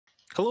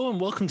Hello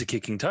and welcome to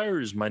Kicking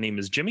Tires. My name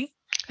is Jimmy,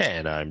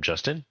 And I'm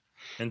Justin.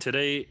 and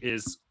today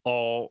is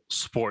all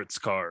sports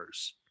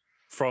cars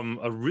from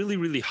a really,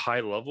 really high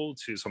level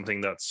to something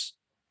that's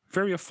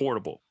very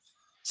affordable.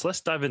 So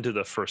let's dive into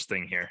the first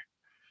thing here.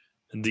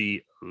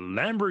 The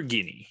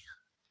Lamborghini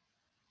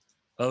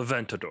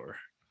Aventador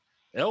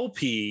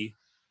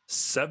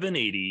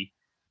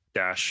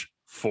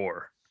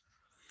LP780-4.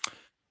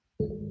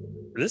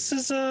 This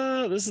is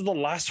the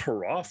last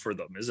hurrah for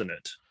them, isn't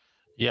it?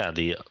 Yeah,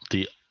 the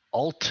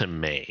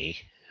Ultimae.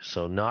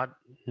 So not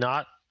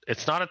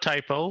it's not a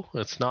typo.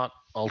 It's not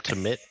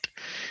ultimate.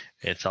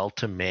 It's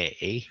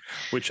Ultimae.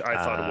 Which I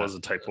thought it was a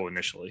typo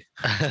initially.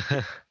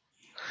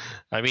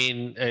 I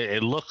mean,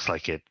 it looks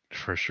like it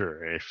for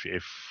sure. If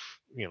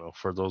you know,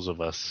 for those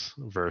of us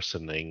versed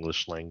in the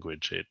English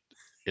language, it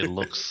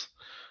looks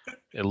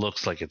it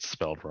looks like it's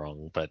spelled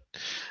wrong. But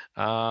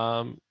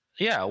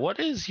yeah, what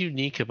is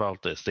unique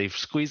about this? They've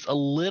squeezed a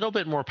little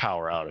bit more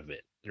power out of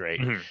it, right?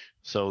 Mhm.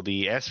 So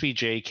the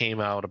SVJ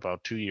came out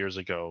about 2 years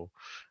ago.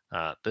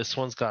 This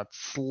one's got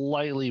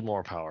slightly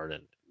more power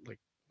than like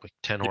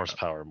 10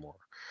 horsepower more.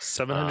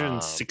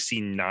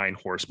 769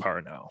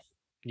 horsepower now.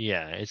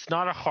 Yeah, it's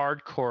not a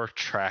hardcore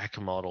track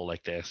model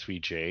like the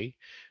SVJ.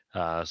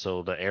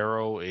 So the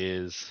aero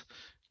is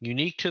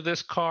unique to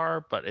this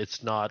car, but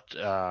it's not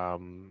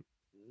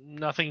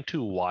nothing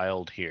too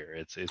wild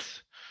here.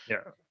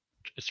 Yeah.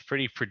 It's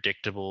pretty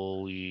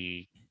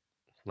predictably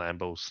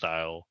Lambo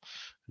style.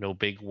 No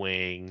big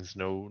wings,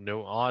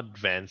 no odd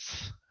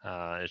vents.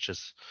 It's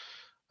just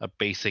a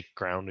basic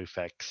ground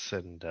effects,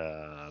 and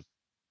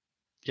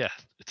yeah,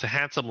 it's a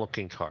handsome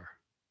looking car.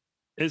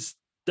 It's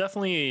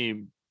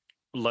definitely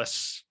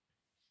less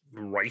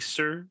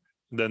ricer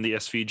than the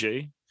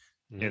SVJ,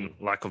 in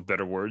lack of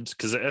better words,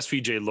 because the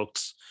SVJ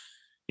looks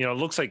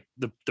like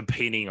the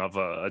painting of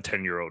a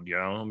 10-year-old, you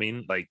know what I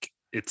mean? Like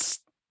it's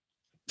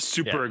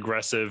super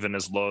aggressive in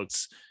its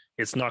looks.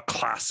 It's not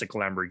classic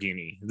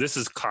Lamborghini. This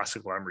is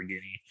classic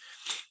Lamborghini.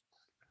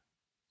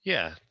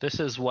 Yeah, this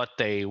is what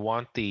they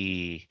want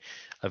the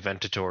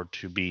Aventador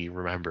to be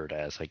remembered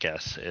as, I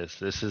guess.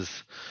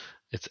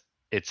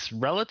 It's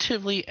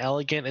relatively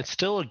elegant. It's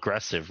still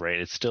aggressive, right?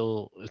 It's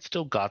still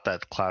got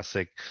that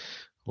classic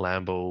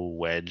Lambo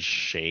wedge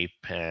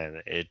shape,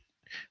 and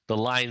the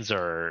lines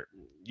are,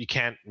 you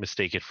can't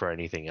mistake it for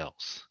anything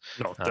else.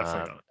 No,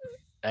 definitely not.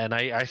 And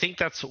I think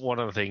that's one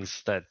of the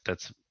things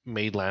that's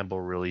made Lambo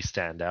really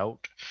stand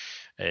out,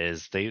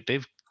 is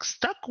they've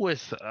stuck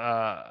with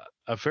a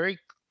very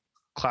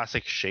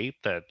classic shape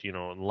that, in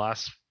the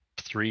last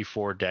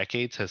 3-4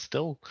 decades has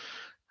still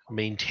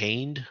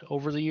maintained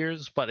over the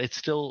years, but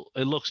it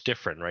looks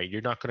different, right?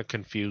 You're not going to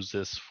confuse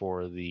this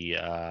for the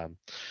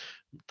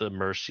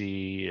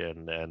Mercy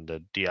and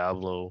the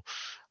Diablo,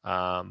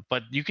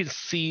 but you can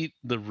see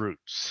the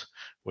roots,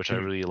 which I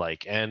really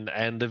like. And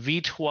the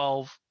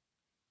V12,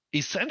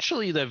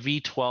 essentially the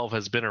V12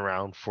 has been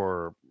around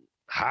for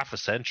half a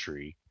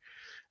century,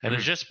 and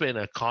it's just been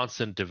a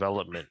constant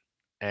development.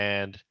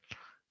 And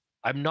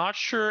I'm not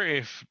sure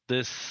if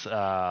this,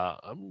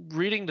 I'm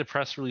reading the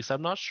press release,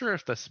 I'm not sure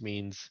if this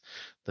means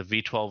the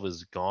V12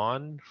 is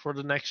gone for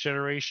the next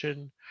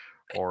generation,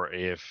 or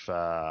if...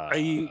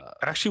 I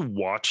actually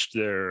watched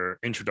their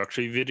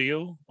introductory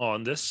video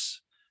on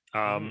this.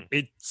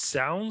 It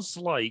sounds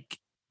like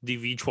the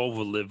V12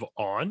 will live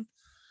on,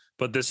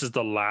 but this is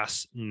the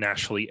last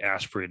naturally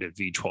aspirated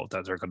V12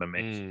 that they're going to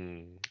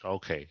make.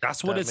 Okay.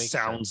 That's what it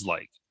sounds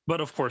like. But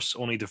of course,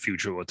 only the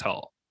future will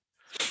tell.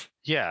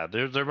 Yeah,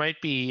 there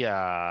might be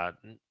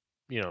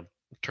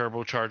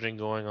turbocharging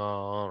going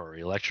on or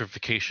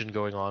electrification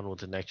going on with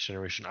the next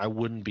generation. I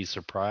wouldn't be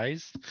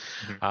surprised.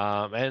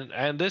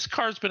 And this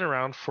car's been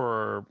around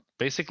for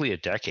basically a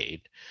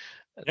decade,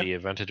 the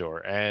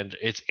Aventador, and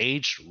it's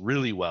aged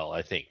really well.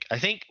 I think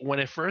when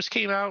it first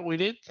came out, we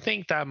didn't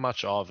think that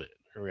much of it.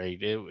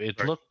 Right? It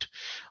looked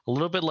a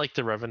little bit like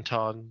the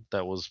Reventon,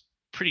 that was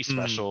pretty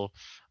special.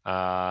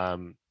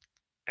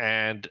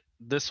 And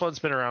this one's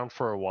been around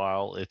for a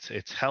while.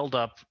 It's held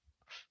up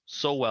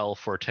so well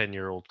for a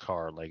 10-year-old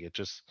car. Like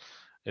it's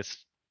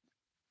it's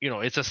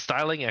a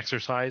styling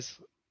exercise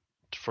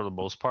for the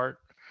most part,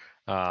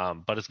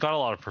 but it's got a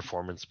lot of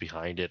performance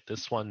behind it.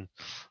 This one,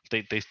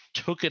 they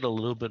took it a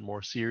little bit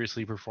more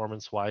seriously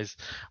performance wise.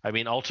 I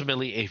mean,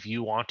 ultimately, if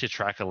you want to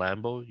track a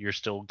Lambo, you're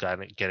still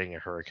getting a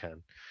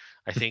Huracan.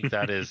 I think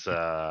that is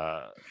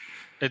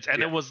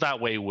it was that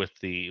way with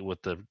the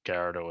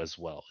Gallardo as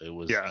well. It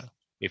was,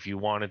 if you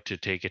wanted to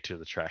take it to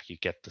the track, you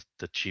get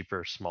the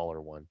cheaper,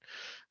 smaller one.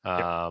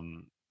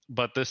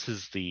 But this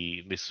is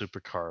the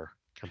supercar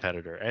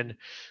competitor, and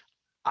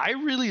I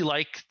really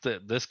like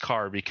this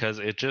car because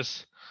it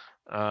just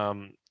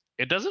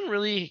it doesn't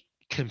really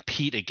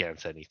compete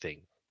against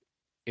anything,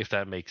 if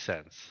that makes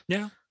sense.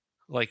 Yeah.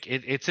 Like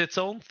it's its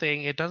own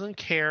thing. It doesn't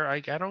care. I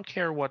don't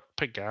care what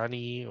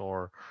Pagani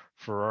or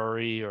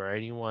Ferrari or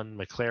anyone,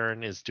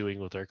 McLaren, is doing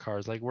with their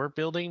cars. Like, we're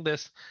building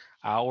this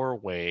our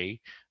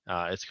way.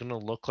 It's going to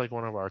look like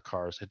one of our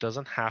cars. It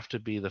doesn't have to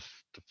be the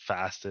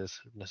fastest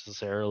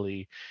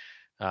necessarily.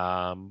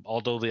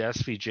 Although the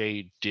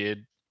SVJ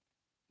did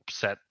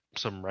set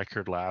some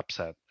record laps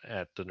at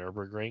the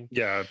Nürburgring.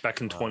 Yeah,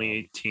 back in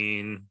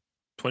 2018.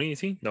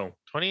 2018? No.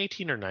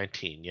 2018 or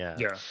 19, yeah.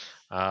 Yeah.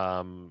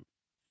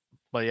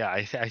 But yeah,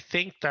 I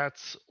think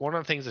that's one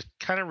of the things that's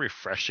kind of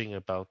refreshing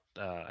about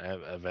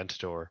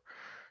Aventador,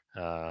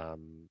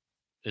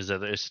 is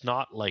that it's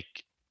not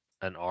like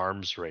an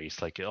arms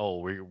race. Like, oh,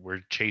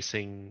 we're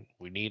chasing.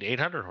 We need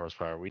 800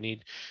 horsepower.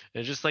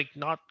 It's just like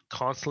not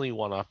constantly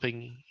one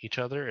upping each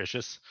other. It's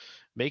just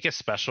make a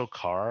special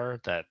car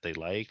that they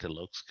like, that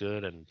looks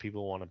good, and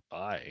people want to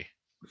buy.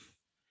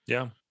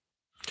 Yeah.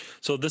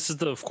 So this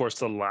is of course,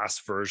 the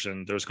last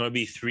version. There's going to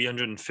be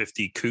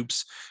 350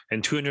 coupes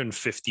and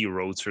 250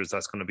 roadsters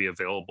that's going to be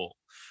available.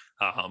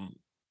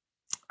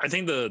 I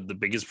think the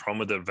biggest problem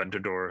with the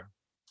Aventador,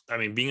 I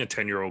mean, being a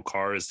 10-year-old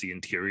car, is the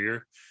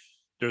interior.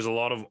 There's a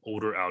lot of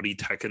older Audi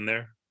tech in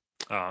there,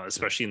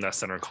 especially in that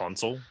center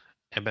console.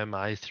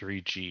 MMI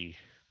 3G.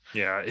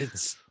 Yeah,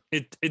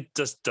 it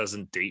just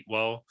doesn't date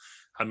well.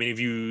 I mean, if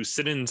you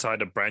sit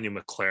inside a brand new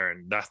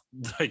McLaren, that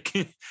like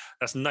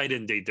that's night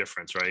and day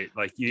difference, right?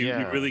 Like you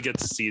really get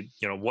to see,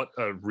 what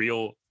a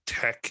real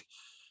tech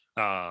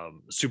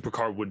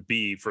supercar would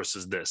be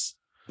versus this.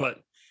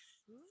 But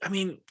I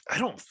mean, I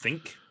don't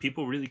think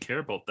people really care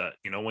about that.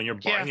 When you're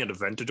buying an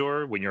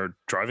Aventador, when you're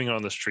driving it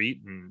on the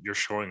street and you're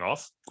showing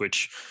off,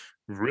 which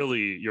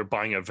really you're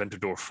buying an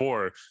Aventador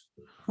for,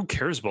 who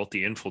cares about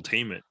the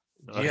infotainment?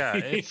 Yeah,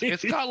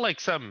 it's got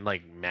like some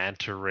like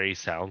manta ray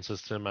sound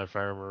system, if I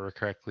remember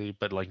correctly,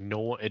 but like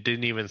no, it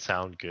didn't even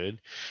sound good.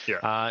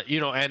 Yeah.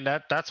 And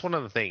that's one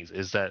of the things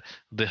is that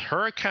the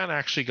Huracan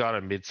actually got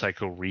a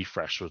mid-cycle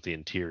refresh with the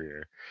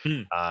interior.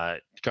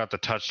 Got the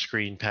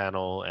touchscreen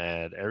panel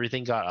and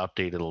everything got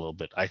updated a little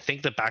bit. I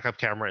think the backup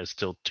camera is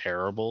still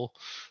terrible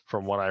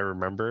from what I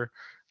remember.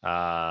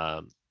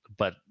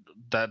 But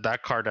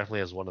that car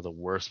definitely has one of the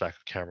worst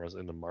backup cameras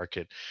in the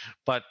market.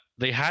 But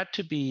they had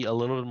to be a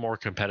little bit more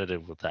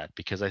competitive with that,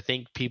 because I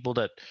think people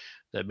that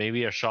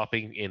maybe are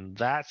shopping in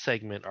that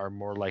segment are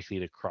more likely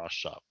to cross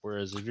shop.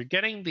 Whereas if you're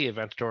getting the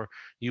Aventador,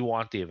 you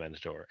want the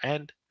Aventador.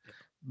 And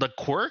the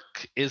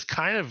quirk is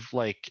kind of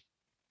like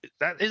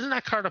that. Isn't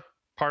that kind of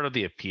part of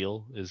the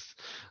appeal, is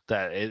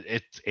that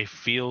it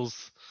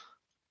feels,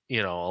 a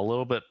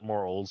little bit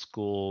more old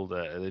school.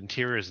 The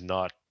interior is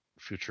not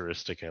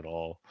futuristic at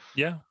all.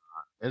 Yeah.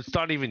 It's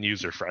not even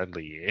user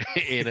friendly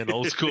in an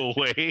old school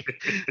way.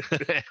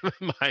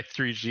 My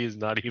 3G is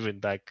not even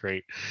that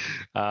great.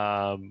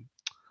 But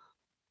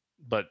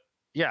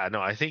yeah, no,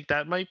 I think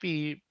that might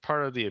be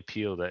part of the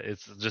appeal, that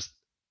it's just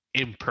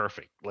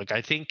imperfect. Like,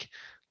 I think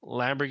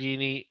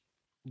Lamborghini,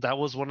 that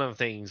was one of the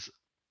things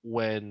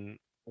when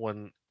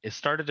it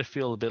started to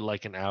feel a bit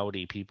like an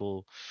Audi,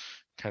 people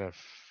kind of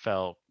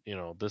felt,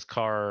 this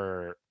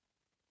car,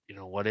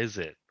 what is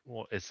it?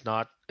 Well, it's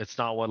not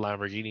what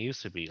Lamborghini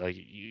used to be. Like,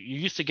 you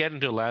used to get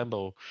into a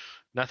Lambo,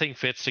 nothing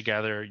fits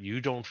together,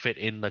 you don't fit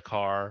in the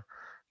car,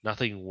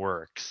 nothing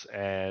works,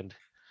 and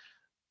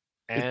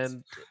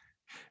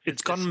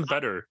it's gotten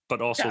better,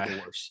 but also yeah,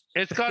 the worst.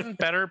 it's gotten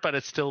better, but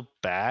it's still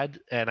bad.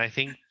 And I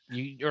think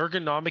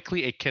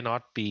ergonomically it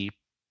cannot be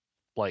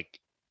like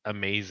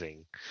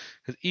amazing,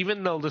 because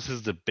even though this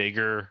is the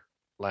bigger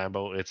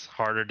Lambo, it's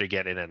harder to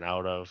get in and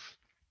out of,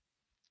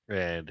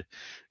 and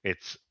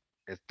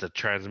the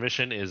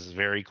transmission is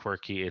very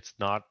quirky. It's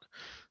not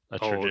a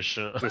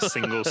traditional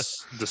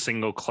the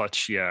single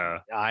clutch, yeah,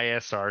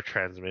 ISR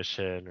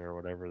transmission or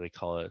whatever they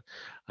call it.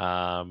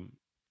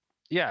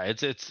 Yeah,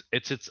 it's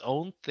its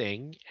own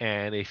thing,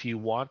 and if you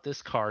want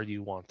this car,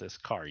 you want this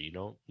car. You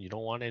don't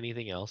want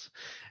anything else.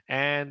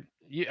 And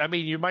I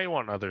mean, you might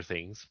want other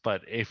things,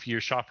 but if you're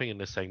shopping in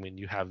this segment,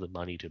 you have the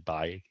money to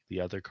buy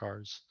the other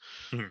cars.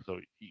 So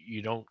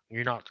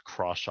you're not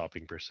cross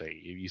shopping per se.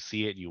 If you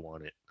see it, you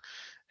want it.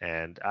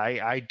 And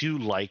I do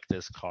like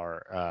this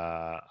car.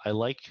 I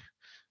like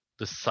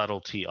the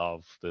subtlety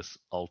of this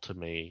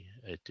Ultimae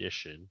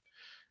edition,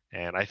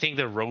 and I think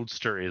the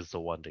Roadster is the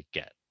one to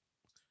get.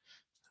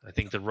 I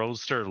think the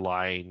Roadster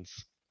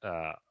lines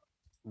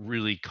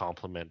really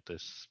complement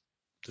this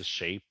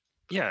shape.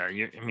 Yeah,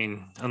 I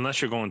mean,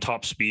 unless you're going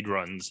top speed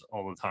runs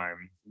all the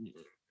time,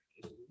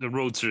 the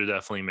Roadster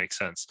definitely makes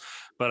sense.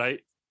 But I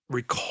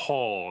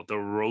recall the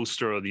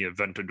Roadster or the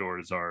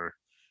Aventadors are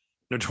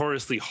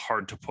notoriously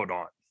hard to put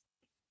on.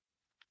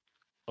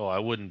 Oh, I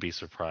wouldn't be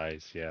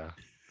surprised. Yeah.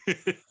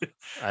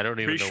 I don't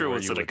even know sure where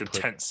it's like a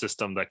tent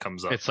system that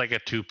comes up. It's like a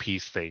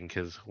 2-piece thing,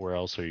 because where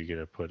else are you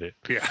gonna put it?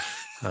 Yeah.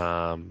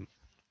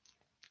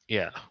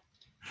 Yeah.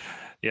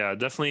 Yeah,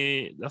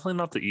 definitely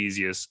not the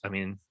easiest. I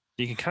mean,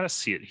 you can kind of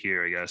see it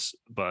here, I guess,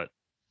 but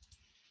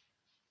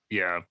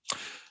yeah.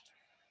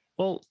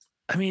 Well,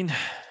 I mean,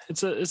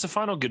 it's a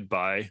final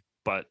goodbye,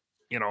 but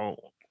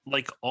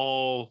like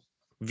all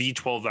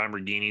V12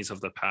 Lamborghinis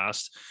of the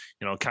past,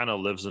 kind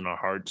of lives in our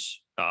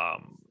hearts.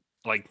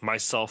 Like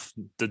myself,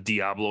 the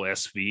Diablo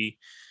SV,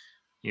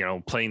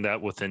 playing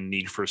that within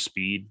Need for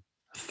Speed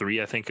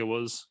 3, I think it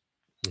was,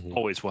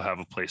 always will have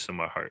a place in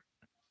my heart.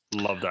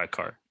 Love that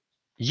car.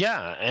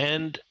 Yeah,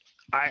 and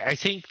I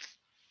think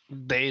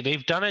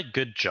they've done a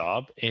good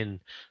job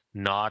in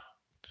not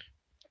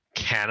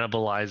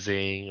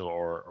cannibalizing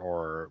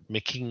or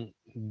making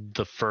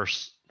the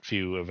first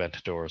few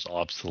Aventadors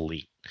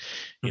obsolete.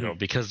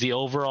 Because the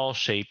overall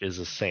shape is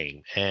the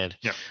same. And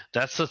Yeah.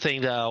 that's the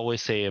thing that I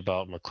always say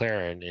about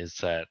McLaren is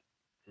that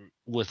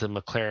with a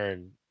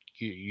McLaren,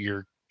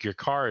 your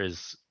car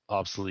is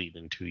obsolete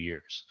in 2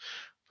 years.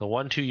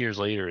 The 2 years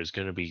later is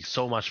going to be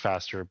so much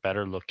faster,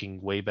 better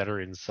looking, way better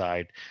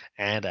inside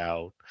and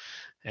out,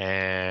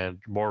 and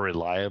more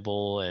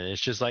reliable. And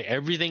it's just like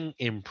everything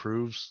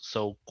improves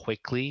so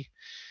quickly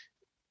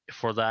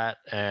for that.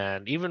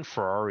 And even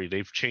Ferrari,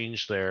 they've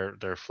changed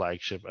their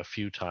flagship a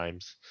few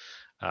times.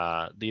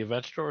 The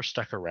Aventador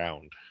stuck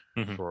around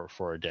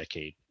for a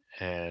decade,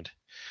 and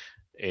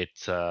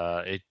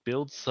it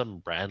builds some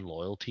brand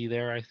loyalty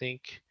there, I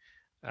think.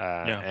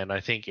 And I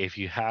think if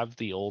you have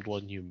the old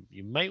one,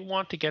 you might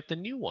want to get the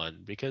new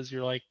one because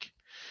you're like,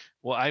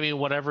 well, I mean,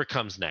 whatever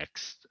comes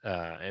next,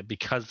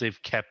 because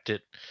they've kept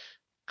it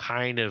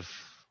kind of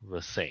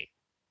the same.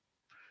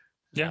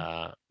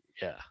 Yeah.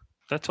 Yeah.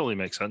 That totally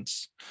makes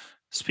sense.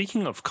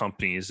 Speaking of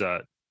companies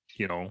that,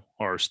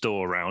 are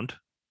still around,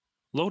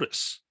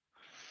 Lotus.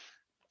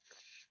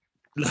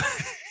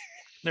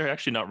 They're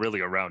actually not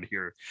really around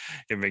here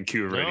in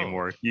Vancouver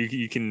anymore.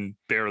 You can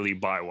barely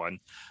buy one.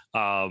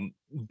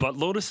 But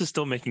Lotus is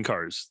still making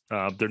cars.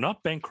 They're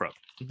not bankrupt,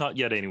 not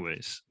yet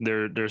anyways.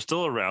 They're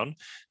still around,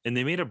 and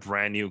they made a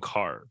brand new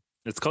car.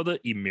 It's called the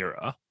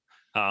Emira.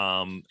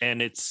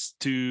 And it's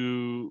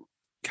to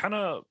kind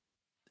of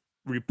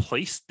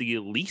replace the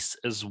Elise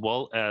as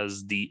well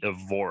as the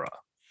Evora.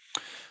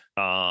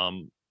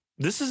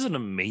 This is an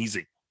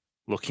amazing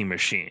looking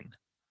machine.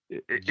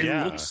 It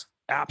looks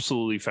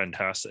absolutely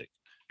fantastic.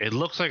 It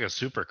looks like a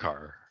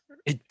supercar.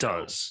 It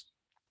does.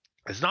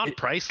 It's not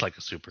priced like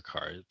a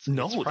supercar. It's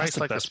priced that's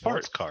like a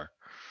sports car.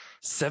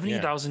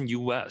 70,000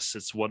 US.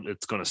 It's what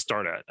it's going to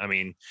start at. I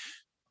mean,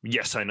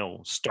 yes, I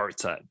know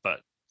starts at,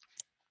 but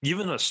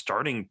even a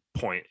starting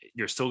point,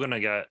 you're still going to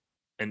get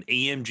an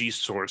AMG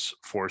source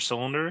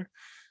 4-cylinder,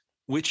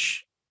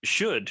 which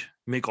should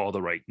make all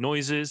the right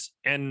noises.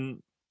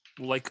 And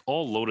like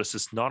all Lotus,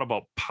 it's not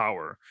about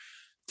power;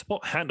 it's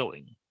about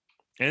handling.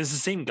 And it's the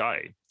same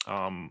guy.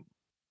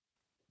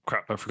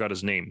 Crap, I forgot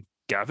his name.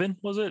 Gavin,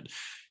 was it?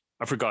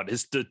 I forgot.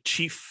 It's the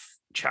chief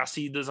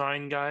chassis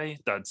design guy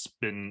that's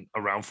been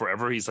around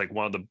forever. He's like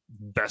one of the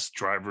best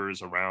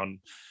drivers around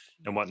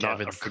and whatnot.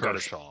 Gavin I forgot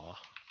Kershaw.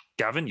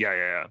 Gavin?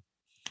 Yeah.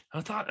 I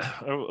thought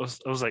I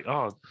was like,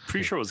 oh,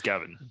 pretty sure it was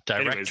Gavin.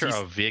 Director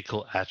of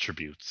Vehicle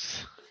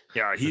Attributes.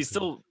 Yeah, he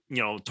still,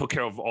 took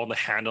care of all the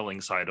handling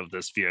side of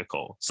this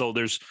vehicle. So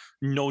there's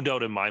no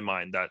doubt in my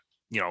mind that,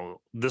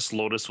 this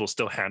Lotus will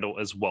still handle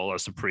as well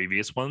as the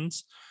previous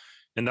ones.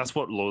 And that's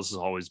what Lotus has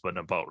always been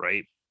about,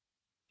 right?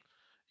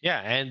 Yeah,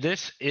 and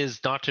this is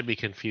not to be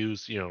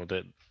confused,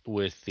 that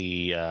with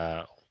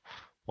the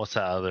what's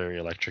that other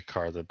electric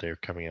car that they're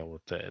coming out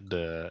with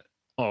the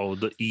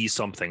E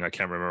something. I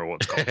can't remember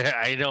what it's called.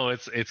 I know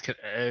it's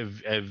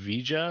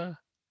Vija.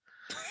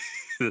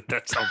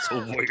 That sounds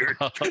so weird.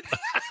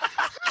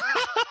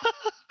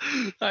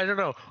 I don't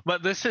know,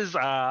 but this is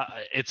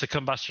it's a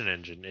combustion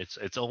engine.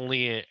 It's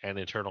only an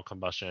internal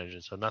combustion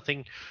engine, so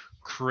nothing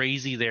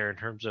crazy there in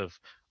terms of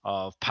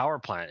power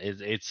plant.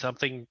 It's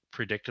something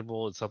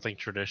predictable. It's something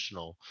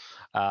traditional.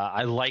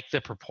 I like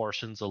the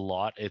proportions a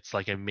lot. It's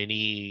like a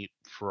mini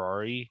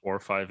Ferrari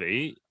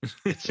 458.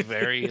 It's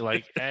very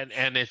like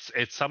and it's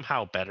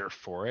somehow better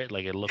for it.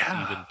 Like it looks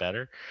even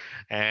better,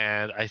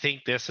 and I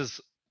think this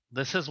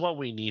is what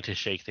we need to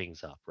shake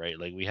things up, right?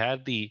 Like we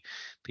had the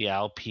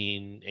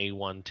Alpine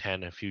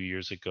A110 a few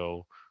years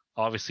ago.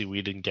 Obviously,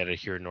 we didn't get it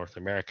here in North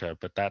America,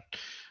 but that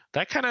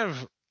kind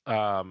of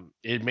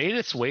it made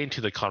its way into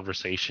the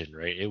conversation,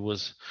 right? It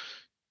was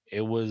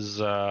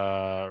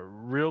a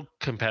real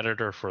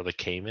competitor for the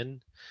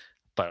Cayman,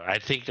 but I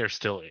think there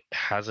still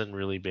hasn't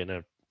really been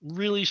a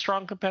really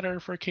strong competitor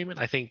for Cayman.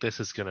 I think this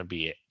is going to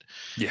be it.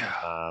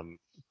 Yeah.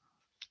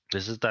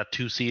 This is that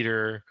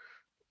 2-seater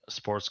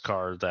sports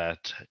car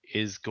that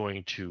is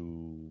going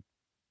to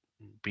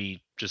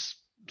be just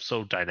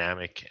so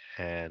dynamic,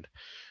 and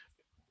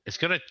it's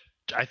going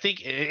to, I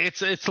think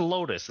it's a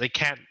Lotus.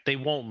 They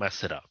won't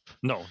mess it up.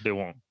 No, they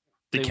won't.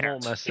 They can't.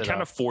 Won't mess it up. They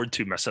can't afford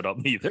to mess it up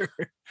either.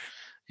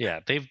 Yeah,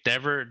 they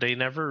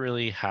never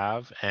really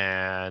have.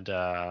 And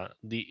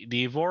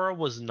the Evora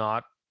was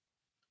not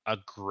a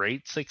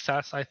great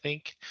success, I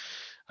think.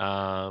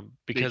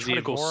 Because they try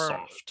to go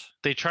soft.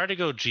 They tried to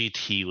go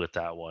GT with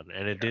that one,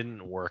 and it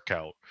didn't work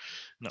out.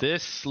 No.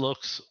 This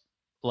looks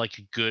like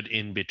a good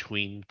in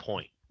between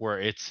point where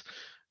it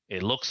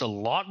looks a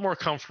lot more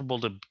comfortable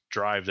to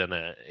drive than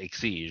a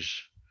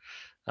Exige.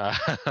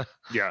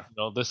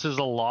 This is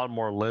a lot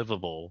more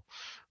livable.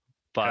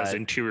 But has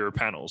interior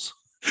panels.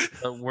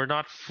 But we're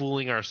not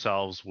fooling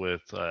ourselves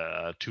with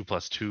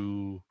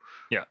 2+2.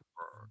 Yeah.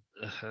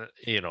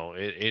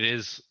 It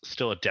is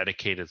still a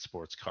dedicated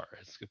sports car,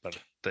 but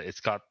it's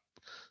got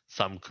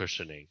some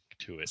cushioning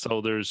to it.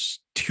 So there's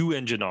 2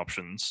 engine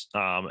options.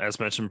 As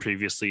mentioned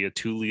previously, a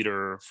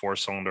 2-liter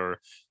 4-cylinder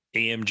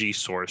AMG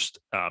sourced.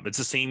 It's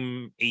the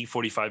same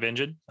 845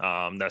 engine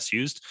that's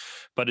used,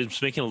 but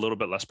it's making a little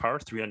bit less power,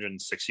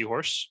 360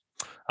 horse.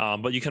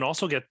 But you can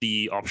also get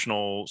the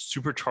optional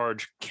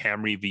supercharged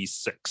Camry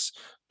V6.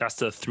 That's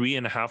the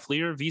 3.5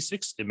 liter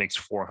V6. It makes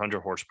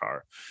 400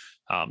 horsepower.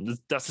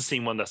 That's the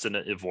same one that's in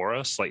the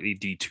Evora, slightly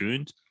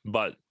detuned,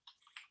 but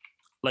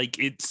like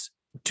it's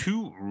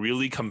two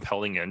really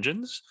compelling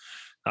engines.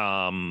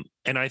 And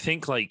I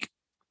think like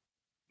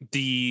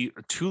the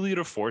 2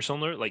 liter 4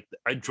 cylinder, like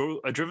I've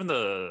driven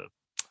the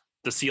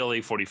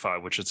CLA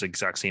 45, which is the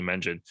exact same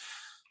engine.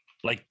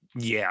 Like,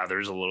 yeah,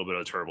 there's a little bit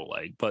of turbo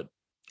lag, but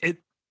it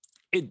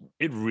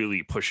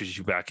really pushes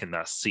you back in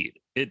that seat.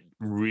 It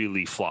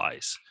really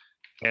flies.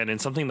 And in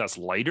something that's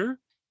lighter,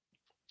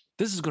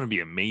 this is going to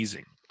be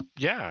amazing.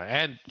 Yeah,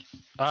 and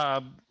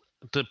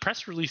the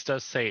press release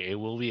does say it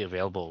will be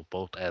available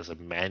both as a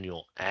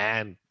manual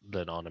and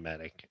an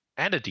automatic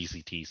and a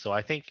DCT. So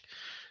I think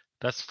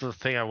that's the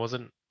thing I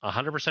wasn't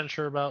 100%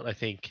 sure about. I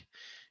think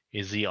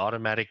is the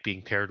automatic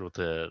being paired with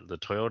the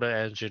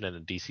Toyota engine and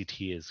the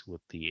DCT is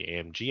with the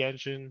AMG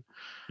engine.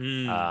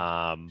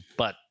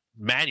 But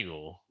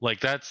manual,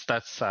 like that's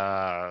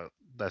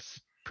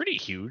pretty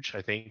huge.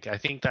 I think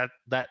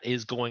that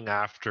is going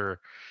after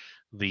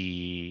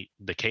the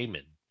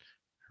Cayman,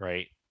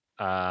 right?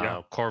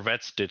 Yeah.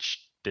 Corvettes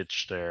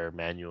ditched their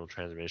manual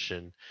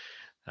transmission.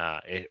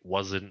 It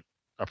wasn't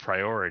a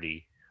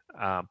priority.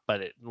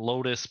 But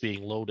Lotus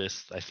being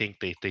Lotus, I think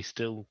they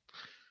still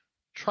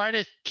try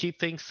to keep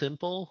things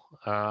simple.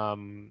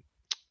 And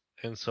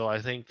so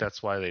I think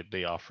that's why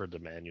they offered the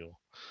manual.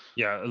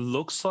 Yeah, it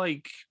looks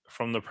like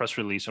from the press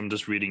release, I'm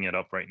just reading it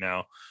up right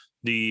now.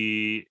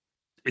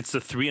 It's the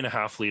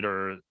 3.5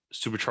 liter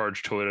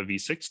supercharged Toyota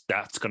V6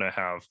 that's going to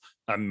have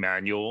a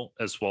manual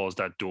as well as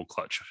that dual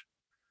clutch,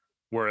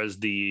 whereas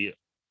the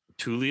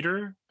 2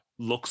 liter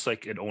looks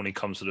like it only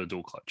comes with a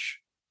dual clutch.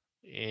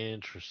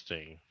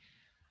 Interesting.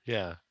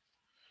 Yeah.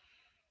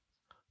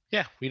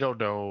 Yeah, we don't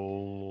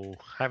know.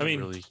 Haven't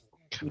really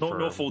confirmed.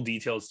 No full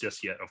details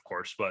just yet, of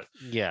course, but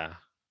yeah.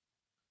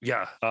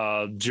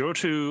 0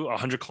 to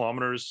 100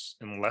 kilometers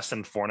in less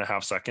than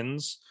 4.5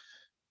 seconds,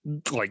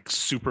 like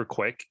super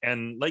quick,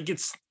 and like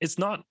it's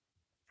not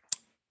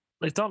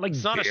like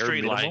it's not a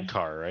straight minimum line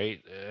car,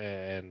 right?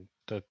 And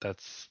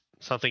that's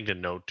something to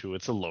note too.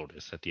 It's a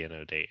Lotus at the end of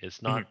the day.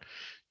 It's not.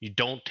 You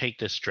don't take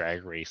this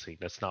drag racing.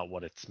 That's not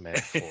what it's meant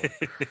for.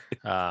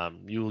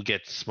 You will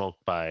get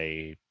smoked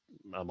by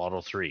a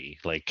Model 3,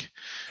 like,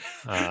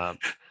 for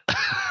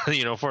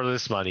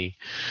this money.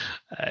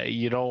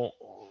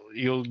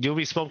 You'll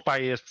be smoked by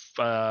if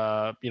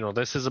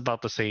this is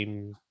about the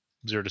same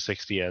 0 to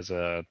 60 as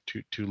a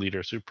 2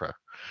 liter Supra.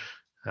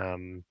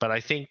 But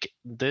I think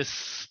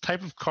this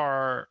type of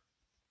car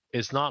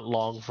is not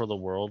long for the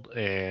world,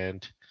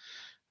 and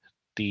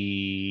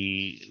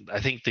I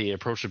think the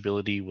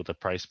approachability with the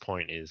price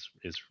point is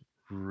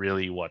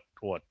really what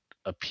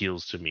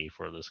appeals to me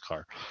for this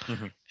car.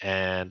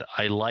 And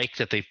I like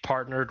that they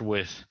partnered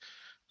with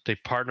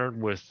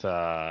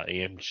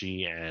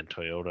AMG and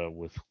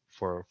Toyota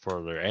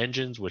for their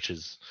engines, which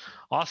is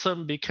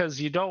awesome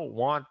because you don't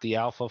want the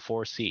Alpha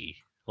 4C.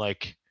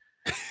 Like,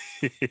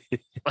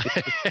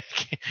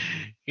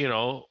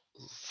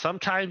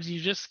 sometimes you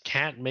just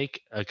can't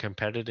make a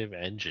competitive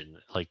engine.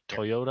 Like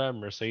Toyota,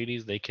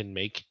 Mercedes, they can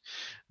make.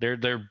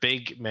 They're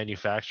big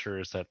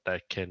manufacturers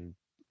that can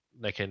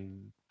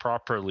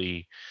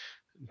properly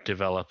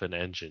develop an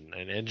engine.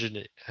 An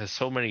engine has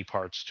so many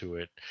parts to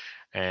it,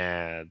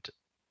 and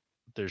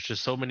there's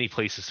just so many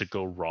places to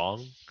go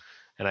wrong.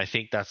 And I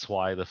think that's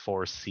why the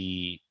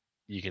 4C,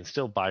 you can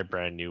still buy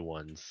brand new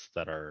ones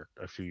that are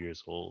a few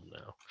years old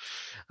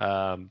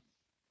now.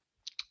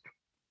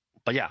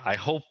 But yeah, I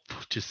hope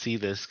to see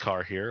this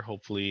car here.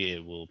 Hopefully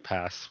it will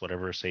pass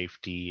whatever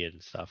safety and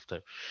stuff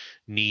that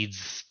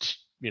needs,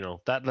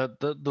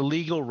 the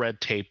legal red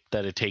tape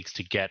that it takes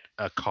to get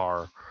a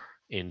car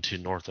into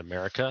North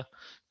America.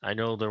 I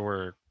know there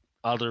were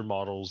other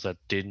models that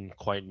didn't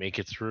quite make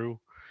it through.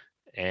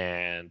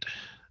 And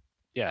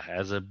yeah,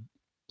 as a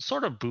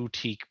sort of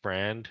boutique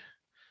brand,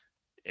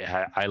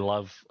 I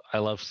love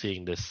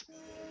seeing this.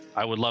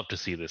 I would love to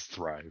see this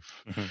thrive.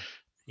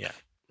 Yeah.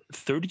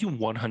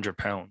 3,100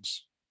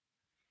 pounds.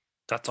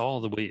 That's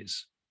all the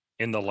weighs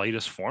in the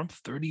lightest form.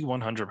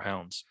 3,100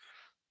 pounds.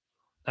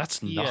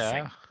 That's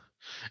nothing.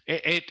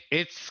 Yeah.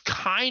 It's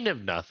kind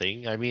of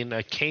nothing. I mean,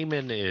 a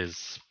Cayman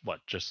is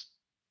just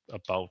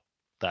about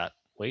that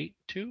weight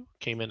too.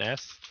 Cayman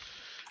S.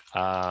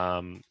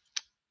 So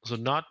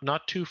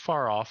not too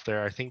far off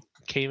there. I think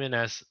Cayman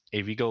S,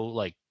 if you go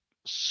like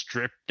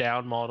stripped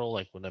down model,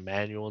 like with a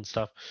manual and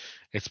stuff,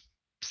 it's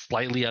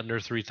slightly under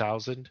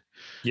 3,000.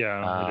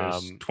 Yeah, it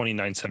is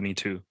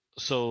 2,972.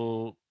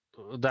 So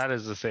that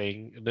is the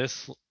thing.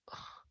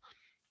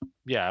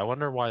 I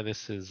wonder why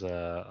this is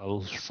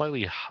a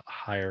slightly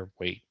higher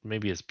weight.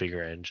 Maybe it's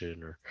bigger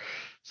engine or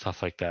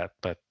stuff like that.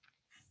 But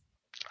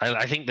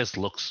I think this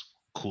looks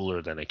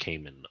cooler than a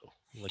Cayman though.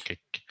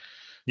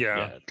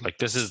 Like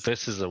this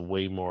is a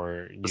way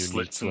more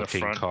unique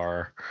looking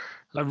car.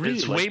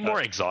 It's way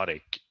more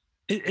exotic.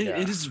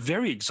 It is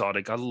very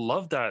exotic. I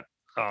love that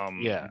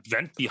Yeah.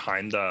 vent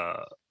behind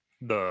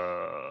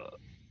the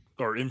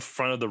or in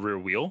front of the rear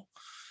wheel.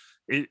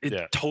 It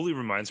Yeah. totally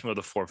reminds me of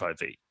the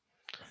 458.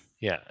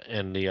 Yeah.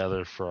 And the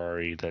other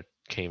Ferrari that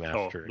came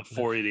Oh, after the it.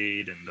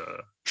 488 and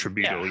the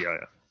Tributo. Yeah. Yeah,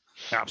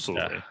 Yeah.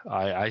 absolutely.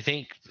 I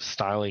think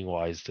styling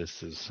wise,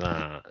 this is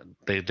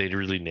they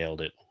really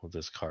nailed it with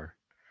this car.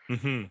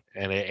 Hmm.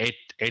 And it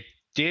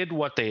did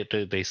what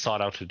they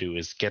sought out to do,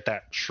 is get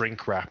that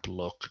shrink wrap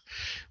look,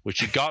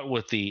 which you got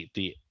with the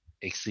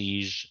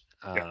Exige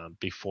Yeah.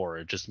 before.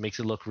 It just makes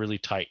it look really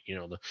tight.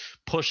 The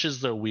pushes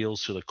the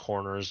wheels to the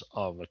corners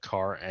of the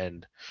car,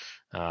 and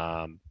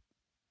um,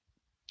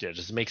 yeah,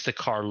 just makes the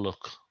car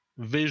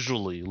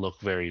visually look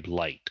very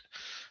light.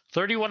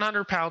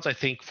 3,100 pounds, I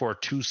think, for a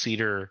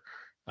two-seater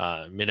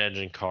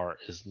mid-engine car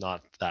is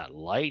not that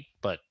light,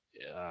 but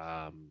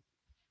um,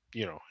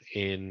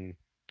 in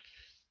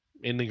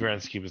the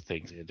grand scheme of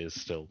things, it is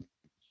still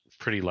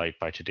pretty light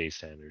by today's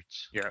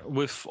standards. Yeah,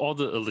 with all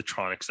the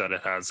electronics that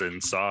it has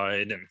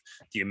inside and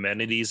the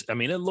amenities, I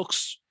mean, it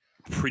looks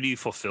pretty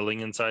fulfilling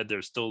inside.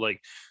 There's still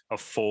like a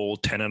full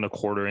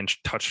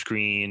 10.25-inch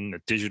touchscreen, a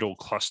digital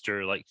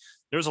cluster. Like,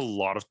 there's a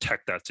lot of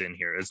tech that's in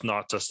here. It's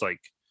not just like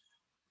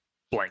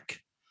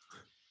blank.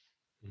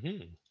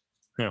 Mm-hmm.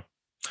 Yeah.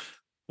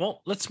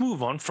 Well, let's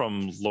move on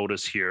from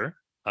Lotus here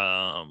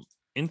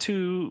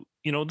into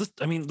this.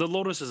 I mean, the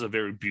Lotus is a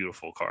very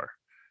beautiful car,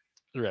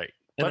 Right.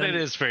 and But it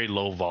then is very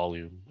low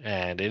volume,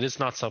 and it is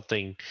not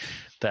something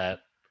that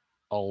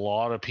a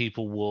lot of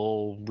people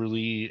will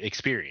really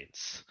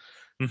experience.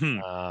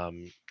 mhm.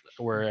 Um,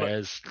 But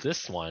whereas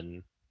this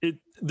one,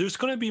 there's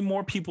going to be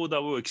more people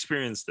that will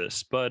experience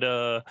this, but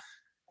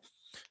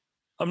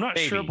I'm not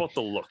sure maybe. about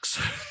the looks.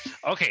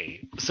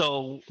 Okay,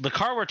 so the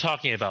car we're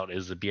talking about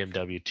is the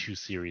BMW 2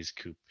 Series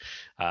Coupe,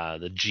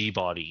 the G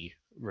body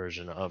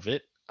version of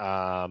it.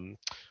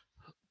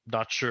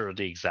 Not sure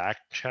the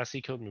exact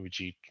chassis code, maybe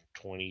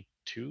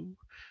G22.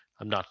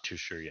 I'm not too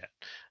sure yet.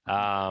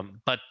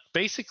 But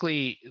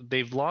basically,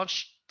 they've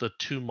launched the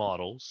two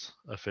models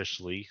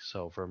officially.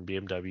 So from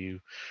BMW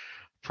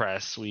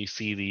press, we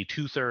see the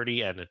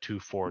 230 and the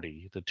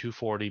 240. The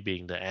 240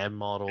 being the M M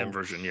model,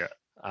 version, yeah.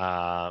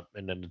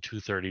 and then the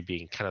 230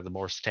 being kind of the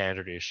more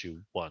standard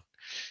issue one.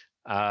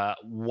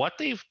 What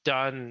they've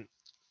done,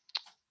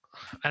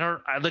 I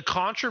don't. The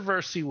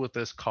controversy with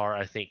this car,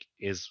 I think,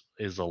 is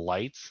the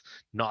lights,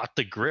 not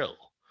the grill.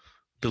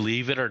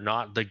 Believe it or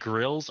not, the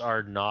grills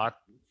are not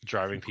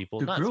driving people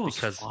The nuts, grill is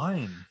because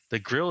fine. the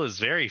grill is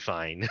very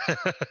fine.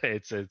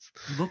 it's It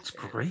looks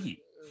great.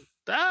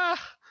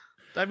 ah,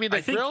 I mean, I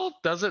the think grill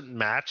doesn't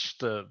match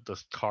the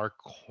car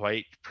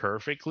quite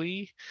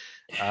perfectly.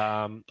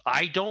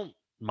 I don't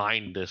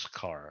mind this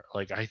car.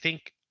 Like, I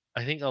think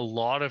a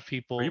lot of are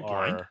people you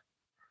blind? are.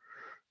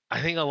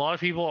 I think a lot of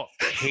people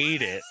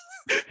hate it.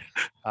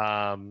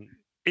 Um,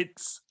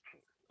 It's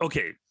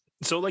okay.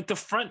 So like the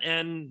front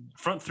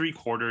three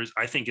quarters,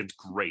 I think it's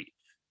great.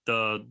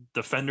 The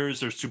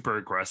fenders are super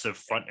aggressive,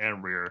 front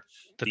and rear.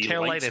 the The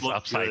tail light lights is look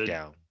upside good.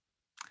 down.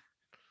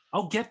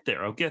 I'll get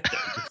there.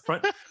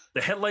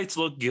 The headlights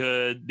look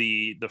good.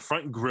 The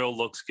front grille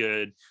looks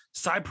good.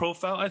 Side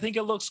profile, I think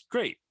it looks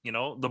great.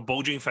 The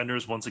bulging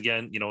fenders, once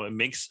again, it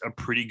makes a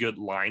pretty good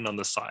line on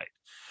the side.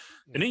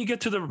 And then you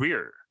get to the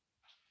rear.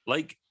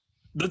 Like,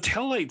 the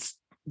taillights,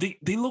 they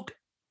look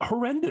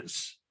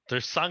horrendous. They're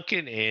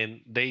sunken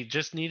in. They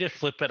just need to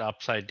flip it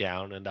upside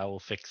down, and that will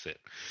fix it.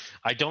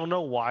 I don't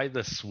know why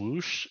the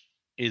swoosh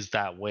is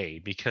that way,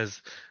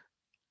 because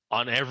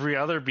on every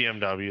other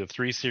BMW, a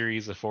 3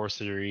 Series, a 4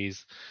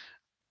 Series,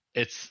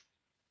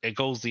 it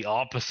goes the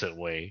opposite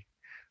way,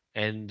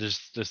 and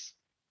just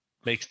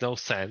makes no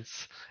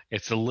sense.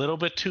 It's a little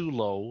bit too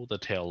low, the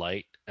tail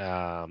light.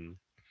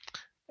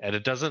 And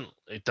it doesn't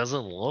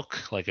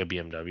look like a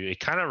BMW. It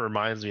kind of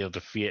reminds me of the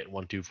Fiat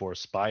 124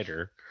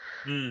 Spider,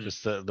 Mm.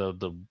 just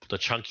the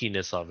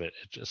chunkiness of it.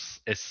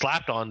 It's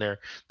slapped on there.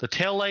 The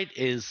tail light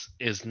is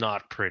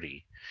not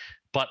pretty,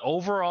 but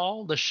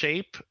overall the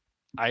shape,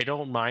 I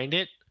don't mind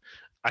it.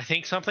 I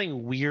think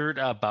something weird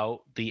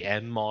about the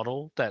M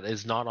model that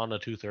is not on the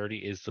 230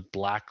 is the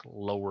black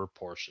lower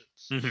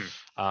portions.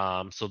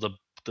 Hmm. So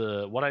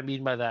the what I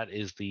mean by that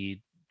is the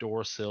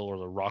door sill or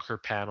the rocker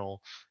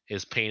panel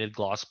is painted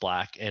gloss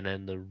black, and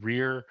then the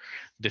rear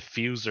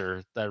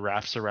diffuser that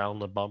wraps around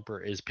the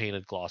bumper is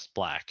painted gloss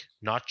black.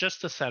 Not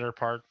just the center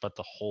part, but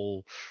the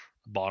whole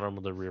bottom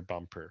of the rear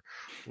bumper.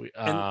 We,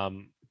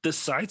 And the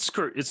side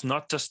skirt, it's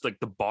not just like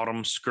the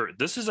bottom skirt.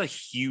 This is a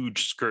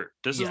huge skirt.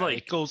 This is Yeah, it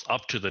like, goes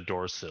up to the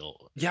door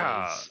sill.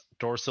 yeah,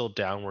 Door sill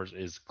downwards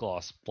is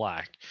gloss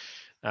black.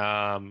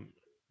 Um,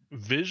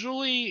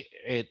 Visually,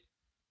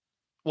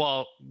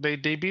 well, they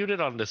debuted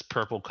it on this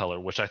purple color,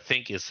 which I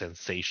think is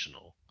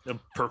sensational. the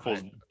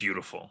purple's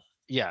beautiful.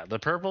 Yeah, the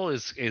purple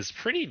is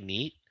pretty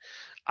neat.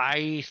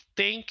 I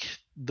think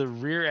the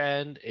rear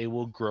end, it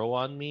will grow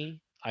on me.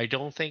 I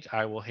don't think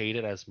I will hate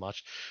it as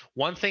much.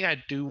 One thing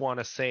I do want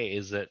to say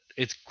is that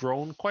it's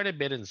grown quite a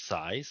bit in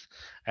size,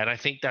 and I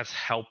think that's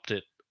helped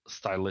it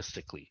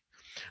stylistically.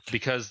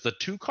 because the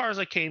two cars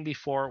that came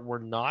before were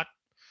not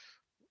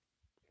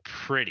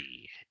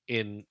pretty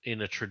in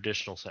a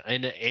traditional sense,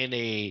 in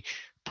a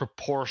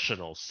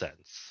proportional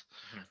sense.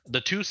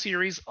 The 2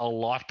 series a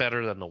lot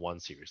better than the 1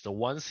 series. The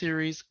 1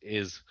 series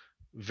is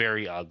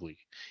very ugly.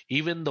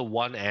 Even the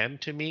 1M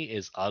to me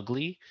is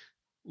ugly.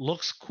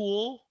 Looks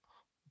cool,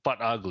 but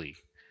ugly.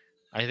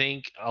 I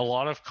think a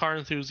lot of car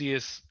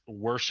enthusiasts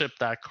worship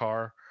that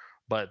car,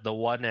 but the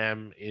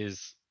 1M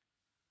is,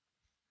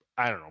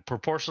 I don't know,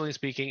 proportionally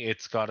speaking,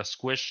 it's got a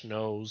squish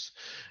nose.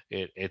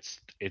 It's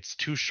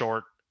too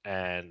short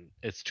and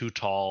it's too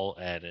tall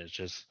and it's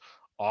just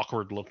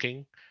awkward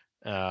looking.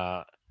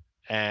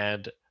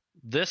 And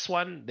this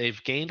one,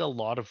 they've gained a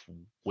lot of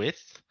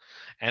width,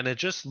 and it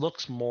just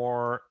looks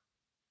more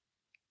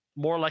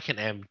like an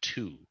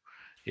M2.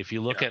 If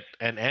you look at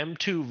an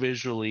M2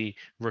 visually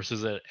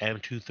versus an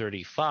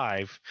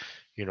M235,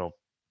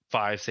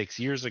 5-6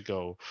 years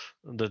ago,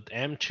 the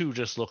M2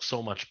 just looks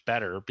so much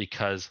better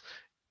because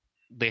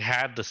they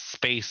had the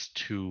space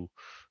to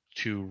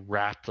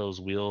wrap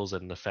those wheels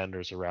and the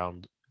fenders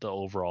around the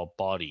overall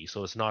body,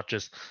 so it's not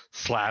just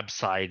slab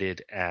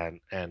sided and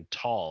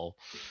tall.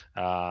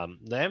 The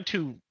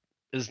M2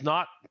 is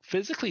not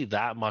physically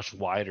that much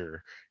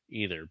wider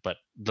either, but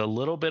the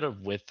little bit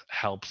of width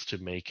helps to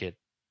make it,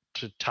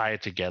 to tie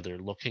it together,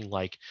 looking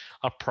like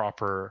a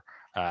proper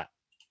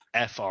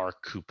FR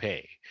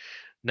coupe.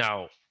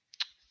 Now,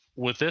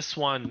 with this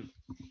one,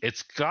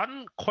 it's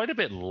gotten quite a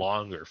bit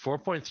longer,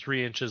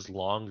 4.3 inches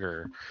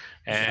longer,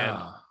 and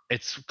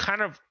it's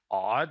kind of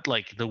odd.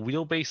 Like the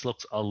wheelbase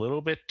looks a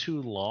little bit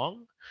too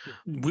long.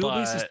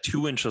 Wheelbase is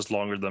 2 inches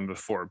longer than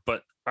before,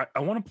 but I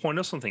want to point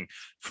out something.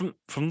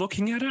 From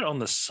looking at it on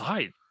the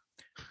side,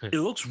 it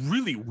looks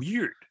really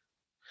weird.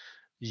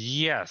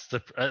 Yes,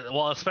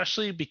 well,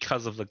 especially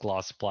because of the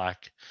gloss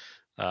black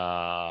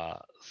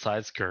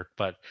side skirt,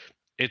 but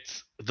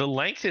it's the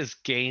length is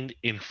gained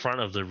in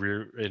front of the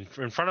rear,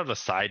 in front of the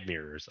side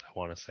mirrors, I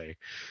want to say,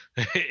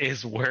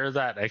 is where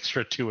that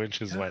extra 2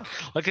 inches went.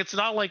 Like, it's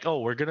not like, oh,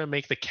 we're gonna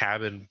make the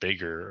cabin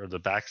bigger or the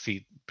back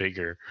seat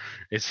bigger.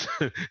 It's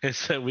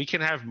that we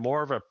can have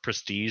more of a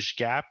prestige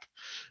gap,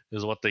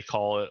 is what they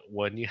call it,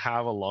 when you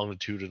have a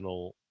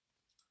longitudinal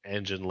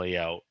engine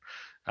layout.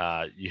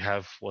 You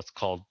have what's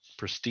called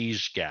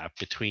prestige gap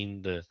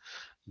between the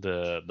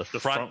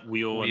front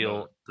wheel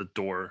and the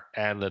door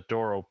and the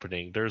door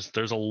opening.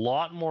 There's a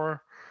lot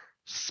more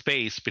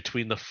space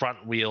between the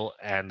front wheel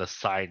and the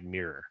side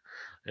mirror.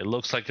 It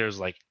looks like there's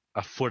like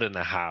a foot and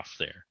a half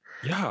there.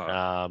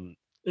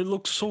 It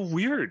looks so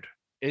weird.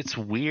 It's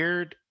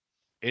weird.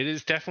 It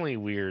is definitely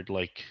weird.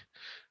 Like,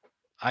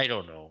 I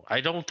don't know. I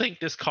don't think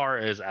this car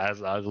is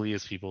as ugly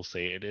as people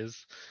say it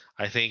is.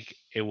 I think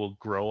it will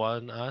grow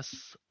on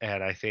us,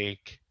 and I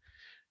think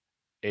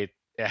it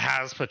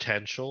has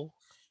potential.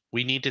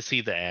 We need to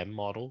see the M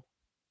model.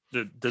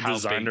 The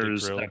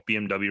designers at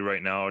BMW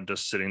right now are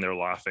just sitting there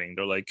laughing.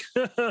 They're like,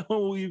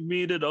 "We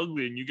made it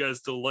ugly, and you guys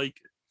still like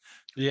it."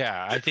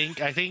 Yeah, I think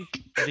I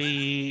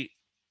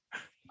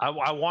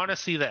want to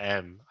see the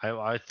M.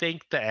 I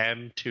think the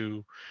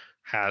M2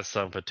 has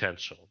some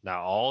potential.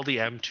 Now, all the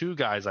M2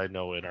 guys I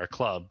know in our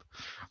club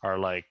are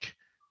like,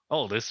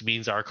 oh, this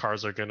means our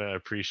cars are going to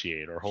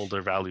appreciate or hold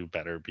their value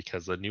better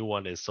because the new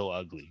one is so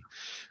ugly.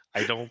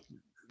 I don't,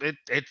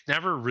 it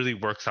never really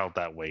works out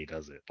that way,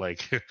 does it?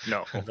 Like,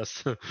 no.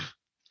 That's,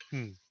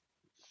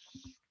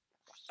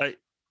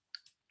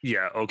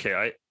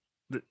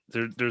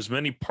 there's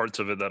many parts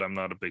of it that I'm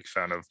not a big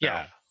fan of. Yeah.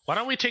 Now. Why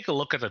don't we take a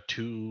look at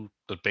the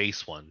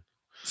base one?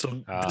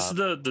 So this is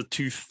the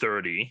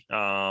 230.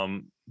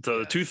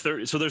 The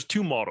 230. So there's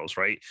two models,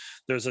 right?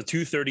 There's a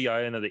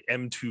 230i and the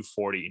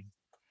M240.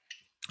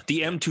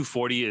 The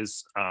M240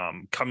 is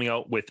coming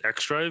out with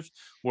xDrive,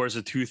 whereas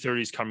the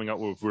 230 is coming out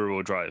with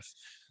rear-wheel drive.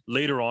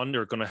 Later on,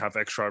 they're going to have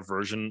xDrive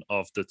version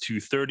of the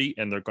 230,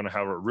 and they're going to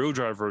have a rear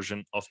drive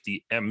version of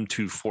the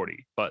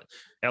M240. But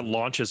at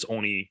launch, it's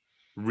only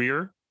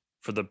rear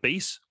for the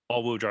base,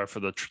 all-wheel drive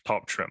for the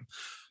top trim.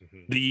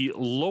 Mm-hmm. The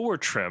lower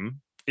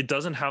trim, it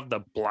doesn't have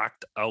the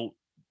blacked out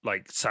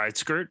like side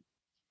skirt.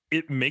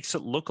 It makes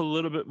it look a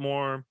little bit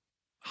more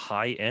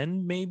high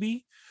end,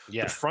 maybe.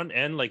 Yeah. The front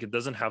end, like, it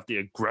doesn't have the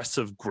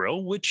aggressive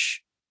grille,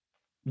 which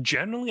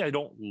generally I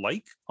don't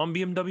like on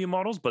BMW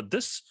models, but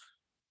this,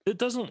 it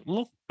doesn't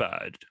look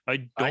bad.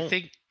 I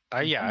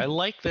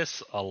like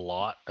this a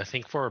lot. I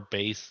think for a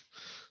base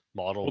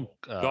model,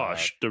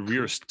 the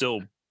rear is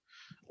still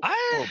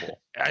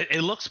horrible.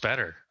 It looks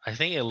better. I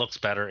think it looks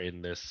better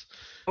in this.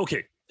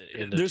 Okay.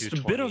 There's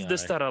a bit of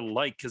this that I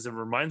like because it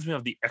reminds me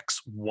of the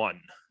X1.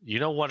 You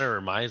know what it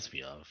reminds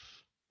me of?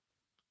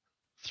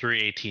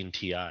 318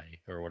 Ti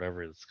or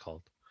whatever it's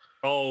called.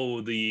 Oh,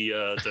 the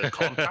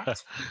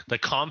compact. The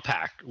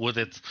compact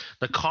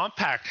the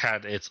compact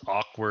had its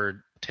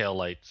awkward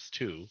taillights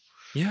too.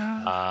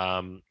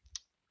 Yeah.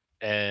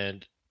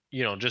 And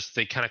just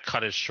they kind of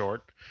cut it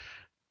short.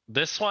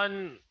 This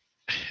one,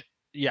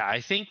 yeah,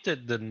 I think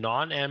that the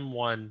non-M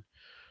one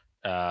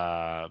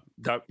that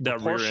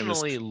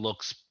proportionally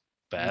looks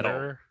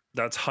better.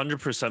 No, that's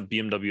 100%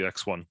 BMW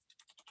X1.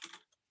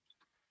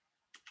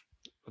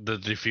 the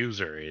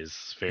diffuser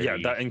is very Yeah,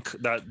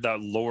 that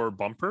lower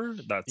bumper,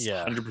 that's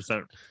yeah.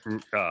 100%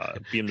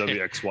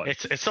 BMW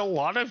X1. It's a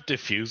lot of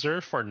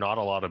diffuser for not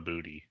a lot of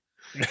booty.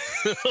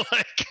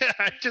 Like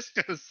I'm just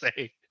gonna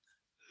say.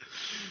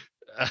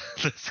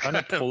 Trying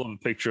to pull up a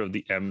picture of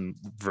the M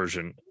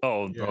version.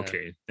 Oh, Yeah.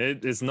 okay.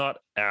 It is not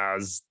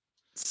as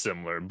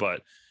similar,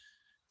 but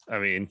I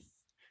mean,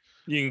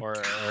 you or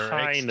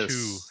kind of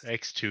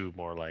X2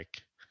 more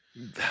like.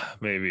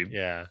 maybe.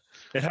 Yeah.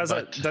 It has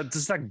But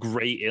that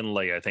gray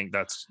inlay. I think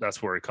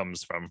that's where it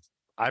comes from.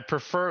 I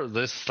prefer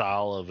this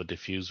style of a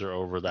diffuser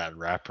over that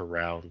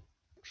wraparound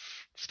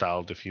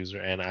style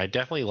diffuser, and I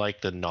definitely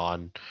like the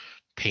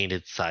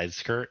non-painted side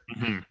skirt.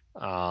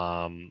 Mm-hmm.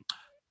 Um,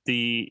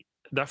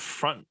 That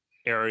front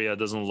area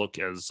doesn't look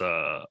as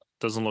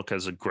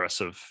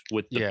aggressive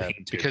with the yeah,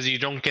 painted. because you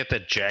don't get the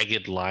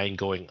jagged line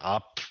going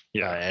up,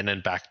 Yeah. and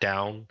then back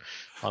down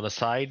on the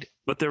side.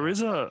 But there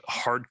is a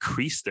hard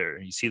crease there.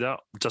 You see that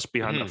just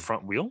behind the Mhm.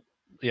 front wheel?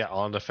 Yeah,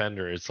 on the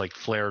fender, it's like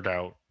flared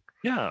out.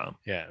 Yeah.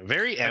 Yeah,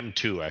 very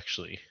M2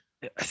 actually.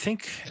 I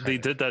think they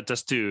did that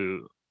just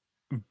to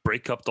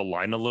break up the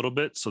line a little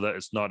bit so that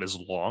it's not as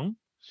long.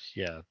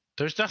 Yeah,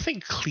 there's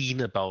nothing clean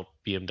about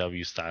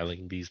BMW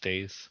styling these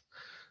days.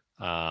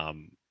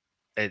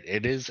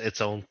 It is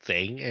its own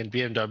thing, and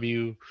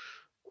BMW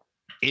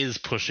is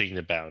pushing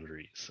the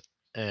boundaries,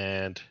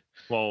 and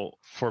Well,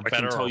 for I can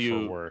better tell or for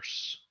you,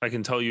 worse. I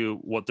can tell you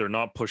what they're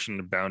not pushing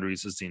the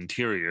boundaries is the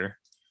interior.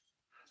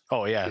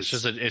 Oh yeah, it's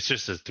just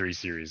a 3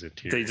 Series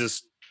interior. They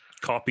just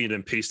copied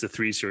and pasted the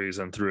 3 Series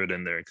and threw it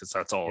in there because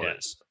that's all it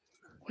is.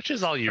 Which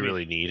is all you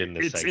really need in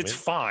this segment. It's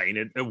fine.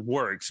 It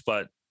works,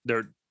 but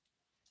they're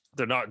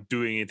not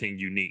doing anything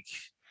unique.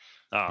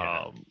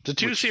 The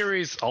 2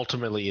 Series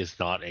ultimately is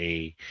not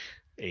a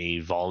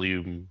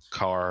volume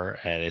car,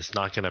 and it's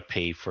not going to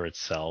pay for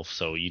itself.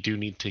 So you do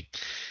need to.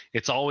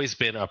 It's always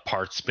been a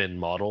part spin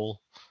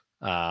model.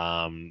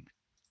 I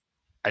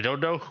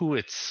don't know who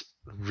it's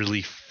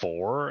really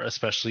for,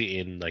 especially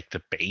in like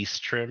the base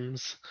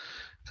trims,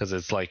 because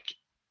it's like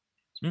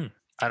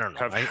I don't know.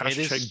 Have it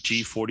is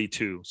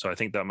G42, so I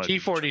think that might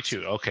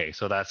G42. Be okay,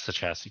 so that's the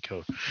chassis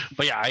code.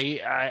 But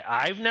yeah,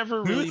 I've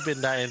never really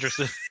been that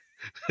interested.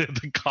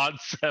 The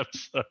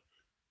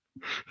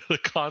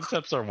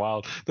concepts are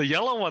wild. The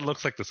yellow one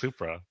looks like the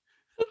Supra.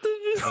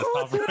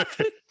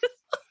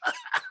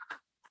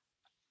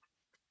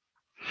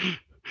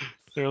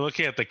 They're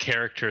looking at the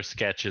character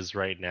sketches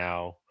right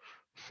now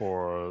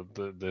for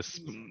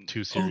this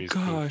 2 Series. Oh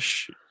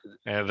gosh,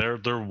 and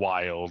they're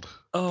wild.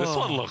 This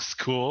one looks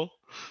cool.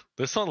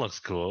 This one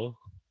looks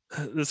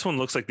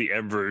like the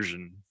M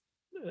version.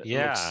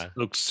 Yeah,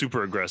 looks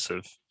super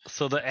aggressive.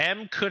 So the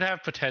M could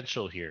have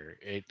potential here.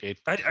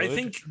 I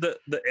think the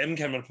M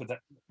can put that.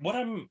 What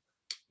I'm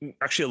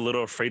actually a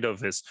little afraid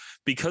of is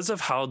because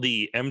of how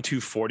the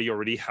M240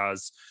 already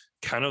has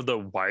kind of the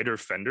wider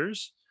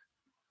fenders.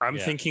 I'm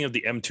thinking of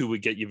the M2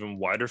 would get even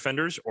wider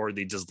fenders, or are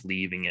they just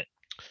leaving it?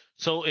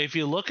 So if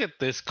you look at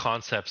this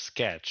concept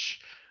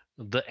sketch,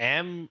 the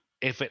M,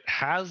 if it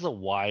has the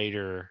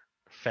wider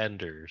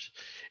fenders,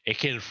 it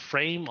can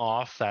frame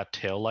off that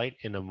taillight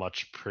in a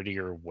much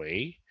prettier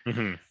way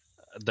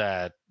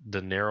that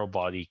the narrow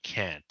body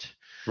can't.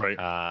 Right.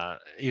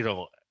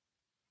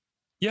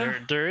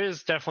 There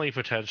is definitely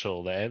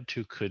potential. The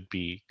M2 could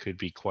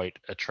be quite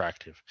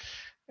attractive,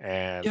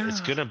 and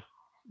it's gonna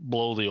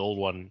blow the old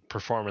one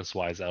performance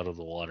wise out of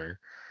the water.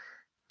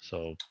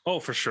 So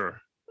for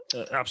sure,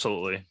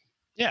 absolutely.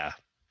 Yeah.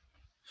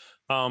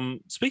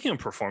 Speaking of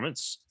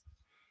performance,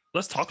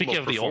 let's talk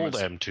about the old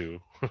M2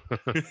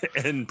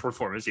 and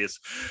performance. Yes,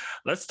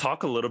 let's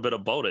talk a little bit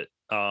about it.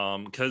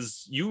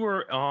 Because you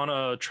were on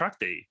a track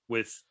day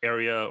with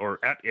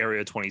at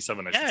Area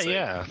 27. I should say.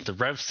 Yeah, the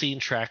Rev Scene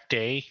track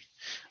day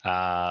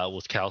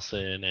with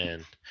Calson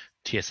and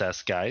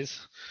TSS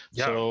guys.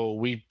 Yeah. So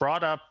we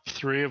brought up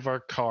 3 of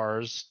our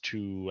cars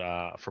to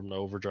from the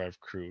Overdrive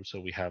crew. So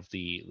we have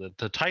the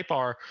Type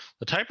R.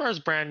 The Type R is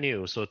brand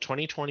new, so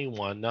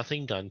 2021,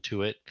 nothing done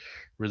to it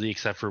really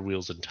except for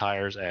wheels and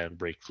tires and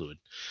brake fluid.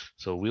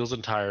 So wheels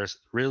and tires,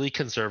 really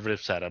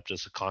conservative setup,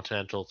 just a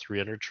Continental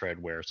 300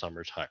 tread wear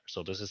summer tire.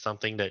 So this is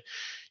something that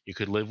you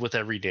could live with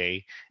every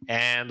day.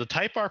 And the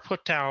Type R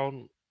put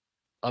down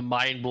a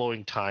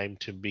mind-blowing time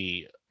to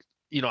be.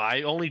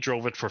 I only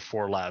drove it for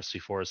 4 laps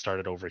before it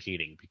started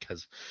overheating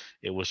because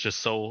it was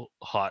just so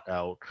hot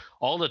out.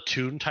 All the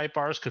tuned Type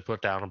Rs could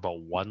put down about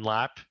 1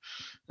 lap.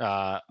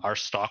 Our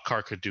stock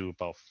car could do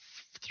about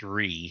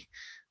 3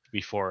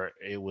 before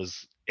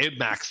it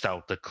maxed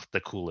out the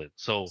coolant.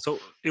 So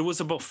it was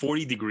about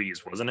 40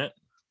 degrees, wasn't it?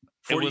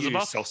 It was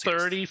about Celsius.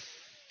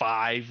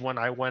 35 when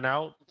I went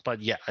out,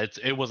 but yeah,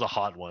 it was a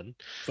hot one.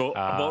 So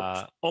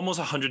about almost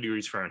 100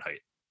 degrees Fahrenheit.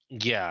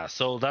 Yeah,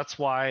 so that's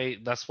why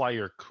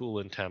your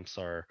coolant temps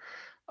are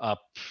up.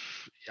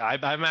 I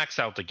maxed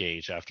out the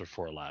gauge after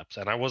 4 laps,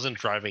 and I wasn't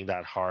driving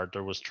that hard.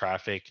 There was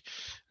traffic,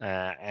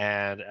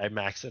 and I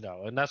maxed it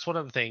out. And that's one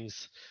of the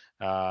things.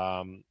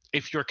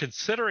 If you're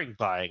considering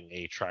buying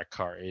a track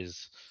car,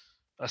 is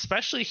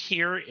especially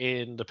here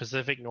in the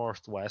Pacific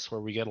Northwest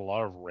where we get a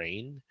lot of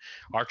rain,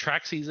 our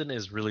track season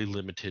is really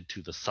limited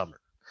to the summer.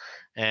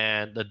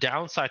 And the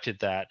downside to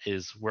that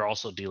is we're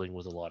also dealing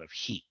with a lot of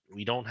heat.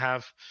 We don't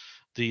have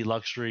the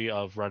luxury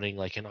of running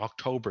like an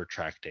October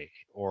track day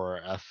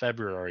or a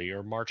February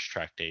or March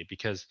track day,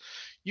 because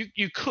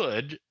you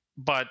could,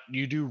 but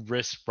you do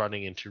risk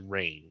running into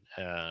rain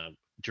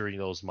during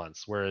those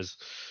months. Whereas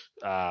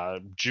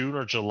June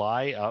or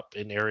July up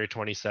in Area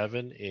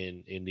 27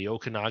 in the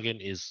Okanagan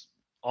is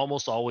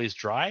almost always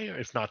dry,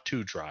 if not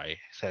too dry,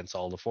 since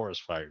all the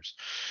forest fires.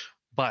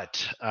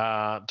 But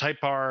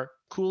Type R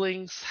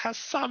coolings has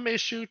some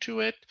issue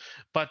to it,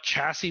 but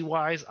chassis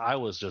wise, I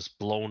was just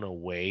blown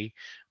away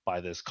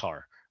by this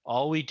car.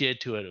 All we did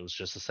to it was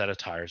just a set of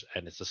tires,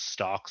 and it's a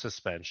stock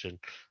suspension.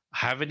 I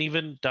haven't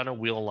even done a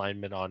wheel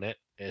alignment on it.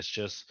 It's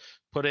just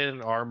put it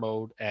in R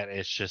mode, and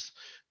it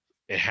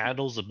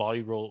handles the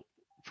body roll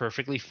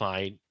perfectly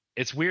fine.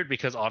 It's weird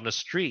because on the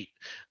street,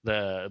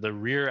 the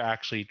rear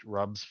actually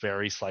rubs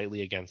very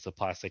slightly against the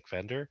plastic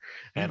fender,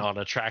 and on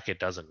a track it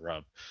doesn't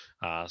rub.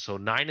 So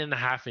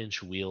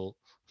 9.5-inch wheel,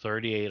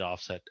 38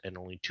 offset, and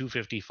only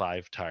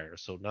 255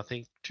 tires. So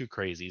nothing too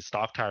crazy.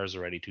 Stock tires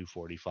already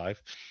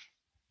 245.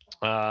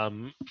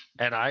 And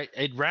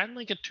it ran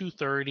like a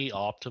 230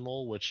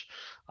 optimal, which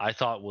I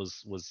thought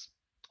was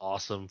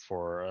awesome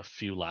for a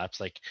few laps.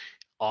 Like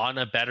on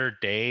a better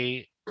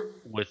day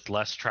with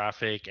less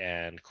traffic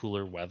and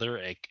cooler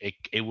weather,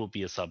 it will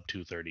be a sub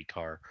 230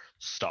 car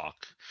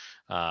stock,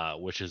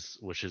 which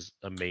is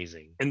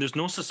amazing. And there's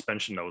no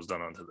suspension that was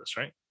done onto this,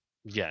 right?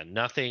 Yeah,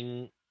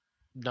 nothing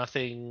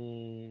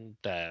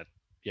that,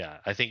 yeah,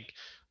 I think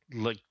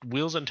like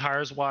wheels and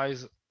tires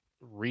wise,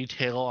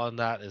 retail on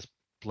that is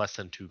less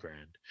than $2,000.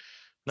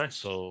 Nice.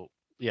 So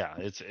yeah,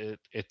 it's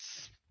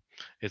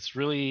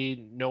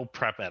really no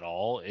prep at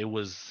all. It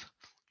was,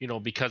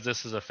 because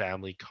this is a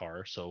family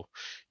car, so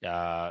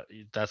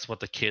that's what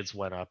the kids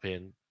went up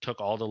in,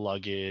 took all the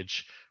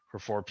luggage for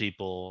 4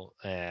 people,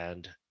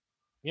 and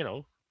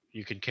you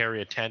can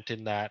carry a tent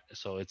in that.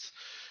 So it's,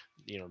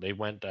 they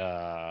went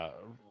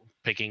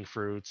picking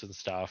fruits and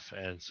stuff,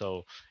 and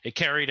so it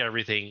carried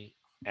everything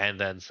and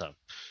then some.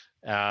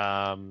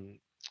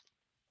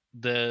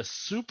 The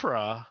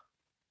Supra,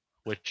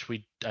 which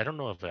I don't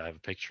know if I have a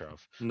picture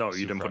of. No,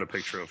 you didn't put a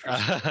picture of your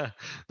Supra.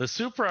 The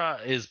Supra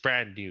is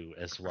brand new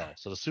as well.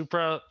 So the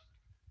Supra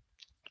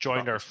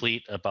joined our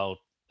fleet about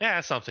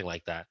something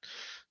like that.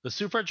 The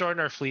Supra joined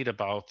our fleet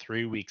about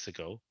 3 weeks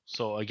ago.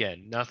 So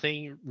again,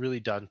 nothing really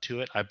done to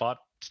it. I bought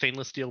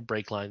stainless steel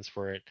brake lines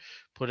for it,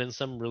 put in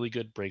some really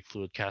good brake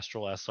fluid,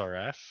 Castrol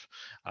SRF.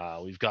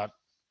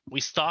 We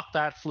stock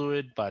that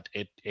fluid, but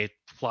it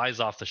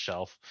flies off the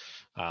shelf.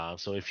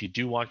 So if you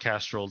do want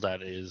Castrol,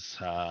 that is,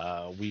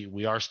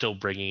 we are still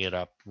bringing it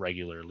up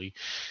regularly.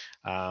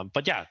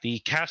 But yeah, the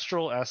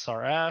Castrol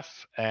SRF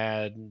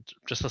and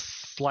just a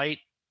slight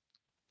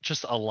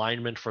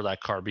alignment for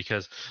that car,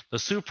 because the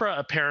Supra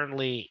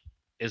apparently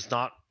is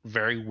not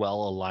very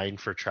well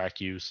aligned for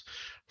track use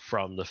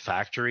from the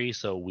factory.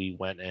 So we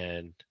went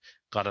and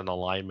got an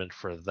alignment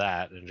for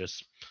that and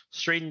just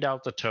straightened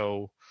out the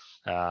toe.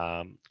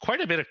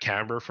 Quite a bit of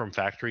camber from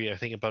factory. I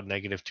think about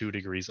 -2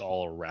 degrees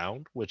all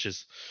around, which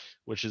is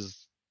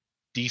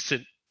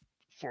decent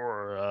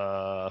for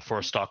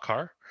a stock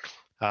car.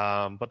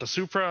 But the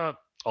Supra,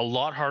 a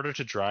lot harder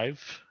to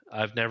drive.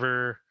 I've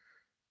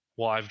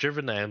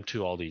driven the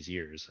M2 all these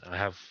years. I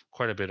have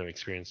quite a bit of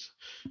experience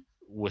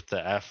with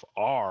the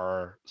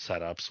FR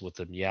setups with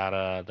the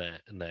Miata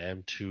and the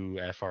M2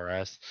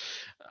 FRS.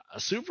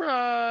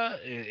 Supra,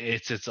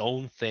 it's its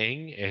own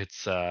thing.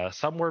 It's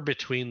somewhere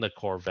between the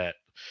Corvette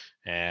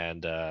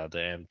and the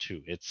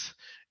M2.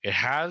 It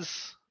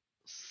has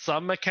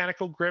some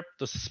mechanical grip.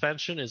 The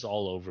suspension is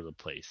all over the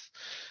place.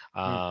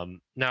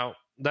 Now,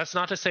 that's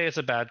not to say it's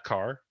a bad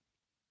car.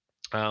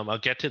 I'll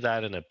get to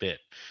that in a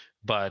bit.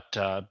 But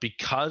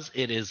because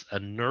it is a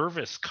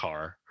nervous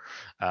car,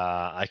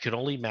 I could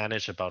only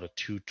manage about a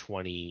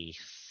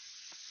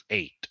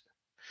 228.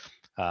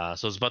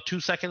 So it's about 2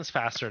 seconds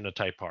faster than a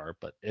Type R,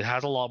 but it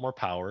has a lot more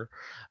power.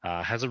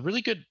 Has a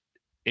really good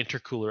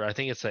intercooler. I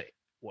think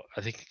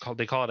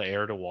they call it an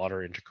air to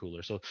water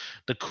intercooler. So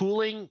the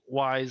cooling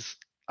wise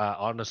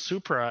on the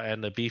Supra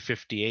and the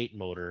B58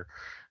 motor,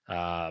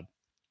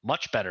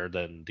 much better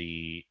than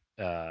the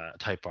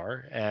Type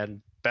R,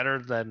 and better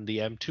than the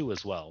M2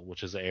 as well,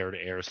 which is an air to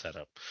air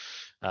setup.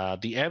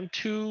 The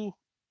M2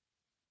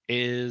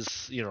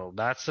 is,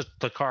 that's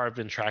the car I've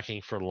been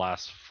tracking for the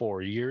last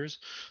 4 years.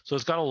 So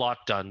it's got a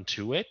lot done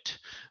to it.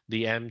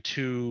 The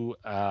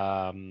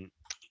M2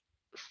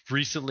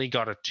 recently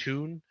got a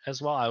tune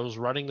as well. I was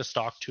running the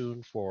stock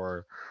tune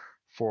for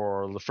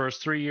the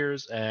first 3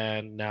 years,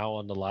 and now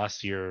on the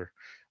last year,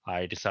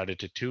 I decided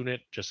to tune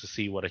it just to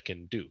see what it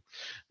can do.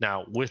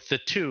 Now, with the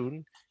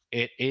tune,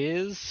 it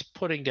is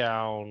putting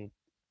down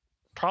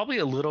probably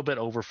a little bit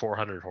over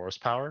 400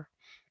 horsepower.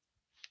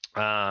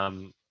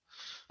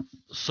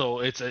 So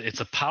it's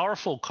a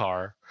powerful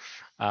car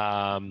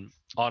on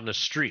the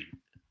street.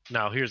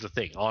 Now, here's the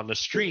thing. On the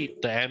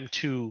street, the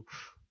M2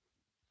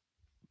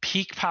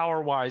 peak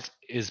power wise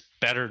is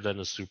better than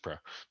the Supra.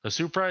 The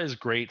Supra is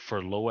great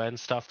for low end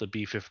stuff, the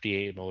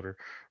B58 motor,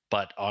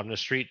 but on the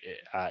street,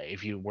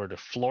 if you were to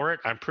floor it,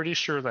 I'm pretty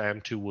sure the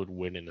M2 would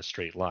win in a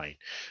straight line.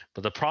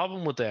 But the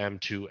problem with the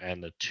M2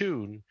 and the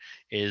Tune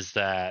is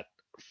that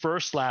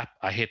first lap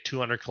I hit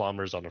 200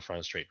 kilometers on the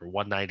front straight, or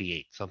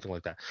 198, something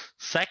like that.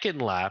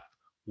 Second lap,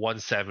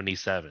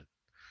 177.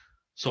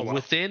 So wow.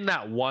 within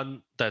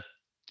that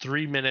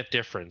 3 minute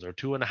difference, or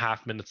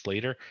 2.5 minutes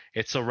later,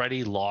 it's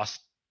already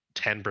lost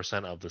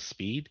 10% of the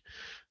speed.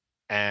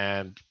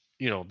 And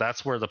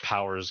that's where the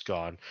power is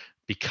gone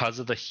because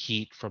of the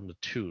heat from the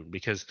tune.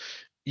 Because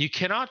you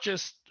cannot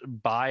just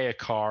buy a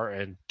car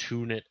and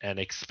tune it and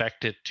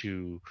expect it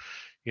to,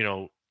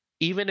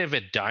 even if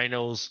it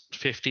dynos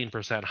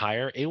 15%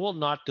 higher, it will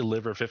not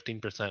deliver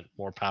 15%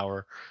 more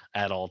power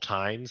at all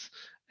times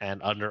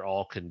and under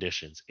all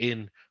conditions.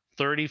 In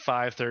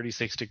 35,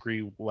 36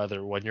 degree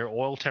weather, when your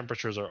oil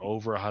temperatures are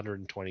over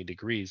 120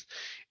 degrees,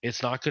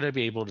 it's not going to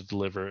be able to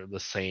deliver the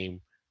same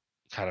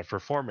kind of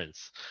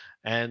performance.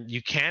 And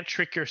you can't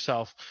trick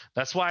yourself.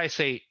 That's why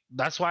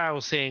I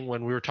was saying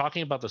when we were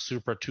talking about the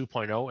Supra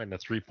 2.0 and the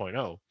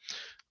 3.0,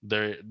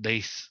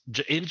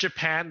 in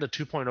Japan the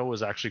 2.0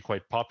 is actually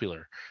quite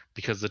popular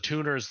because the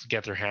tuners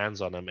get their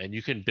hands on them and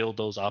you can build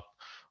those up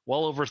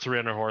well over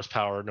 300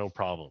 horsepower, no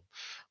problem.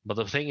 But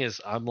the thing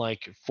is, I'm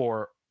like,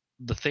 for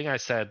the thing I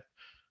said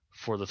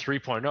for the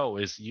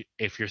 3.0 is,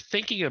 if you're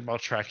thinking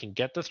about tracking,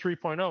 get the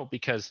 3.0,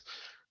 because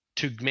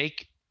to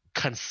make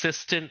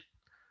consistent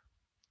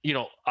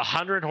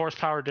 100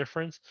 horsepower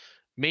difference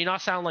may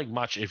not sound like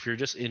much if you're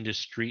just into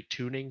street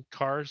tuning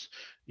cars,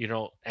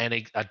 and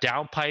a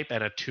downpipe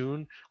and a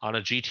tune on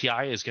a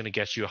GTI is going to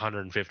get you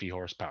 150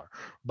 horsepower.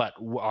 But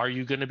are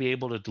you going to be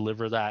able to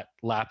deliver that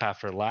lap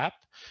after lap?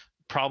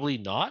 Probably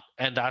not.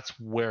 And that's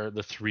where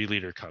the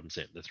 3-liter comes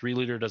in. The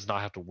 3-liter does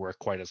not have to work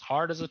quite as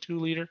hard as a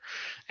 2-liter.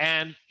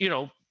 And,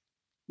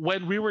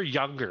 when we were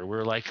younger, we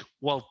were like,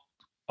 well,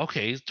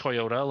 okay,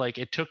 Toyota, like,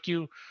 it took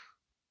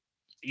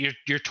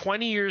you're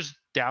 20 years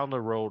down the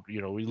road,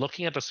 we're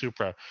looking at the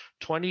Supra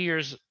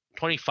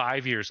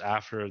 25 years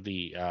after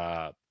the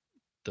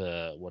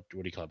what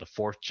do you call it, the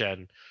 4th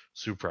gen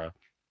Supra,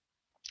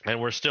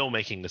 and we're still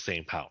making the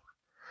same power.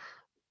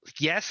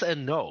 Yes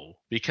and no,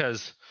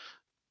 because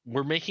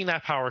we're making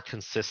that power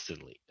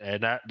consistently,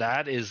 and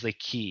that is the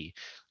key,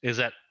 is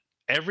that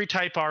every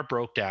Type R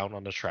broke down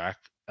on the track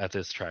at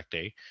this track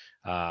day.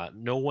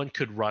 No one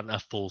could run a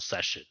full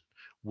session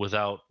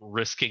without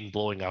risking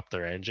blowing up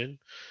their engine.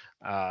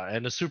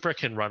 And the Supra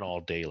can run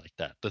all day like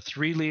that. The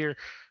 3-liter,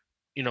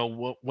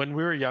 when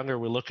we were younger,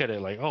 we look at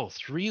it like,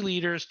 3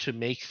 liters to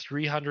make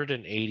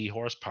 380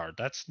 horsepower.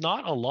 That's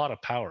not a lot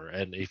of power.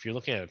 And if you're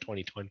looking at a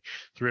 2020,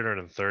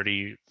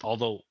 330,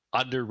 although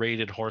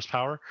underrated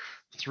horsepower,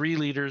 3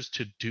 liters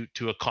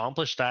to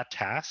accomplish that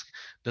task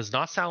does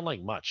not sound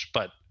like much.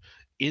 But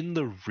in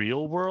the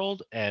real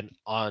world and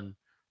on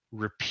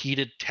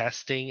repeated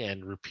testing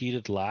and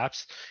repeated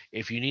laps,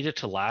 if you need it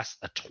to last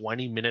a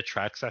 20-minute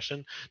track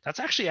session, that's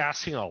actually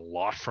asking a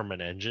lot from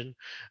an engine.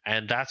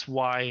 And that's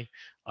why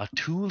a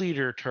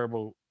 2-liter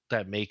turbo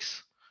that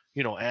makes,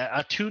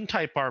 a tune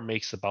Type R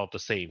makes about the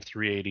same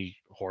 380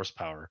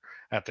 horsepower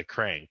at the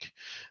crank,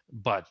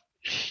 but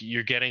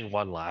you're getting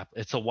 1 lap.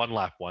 It's a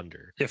 1-lap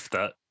wonder, if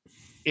that.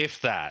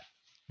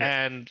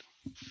 Yeah.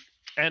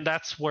 And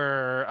that's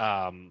where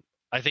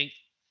I think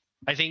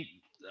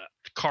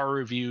car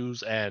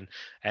reviews and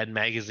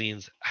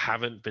magazines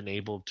haven't been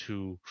able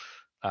to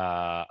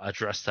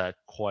address that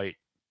quite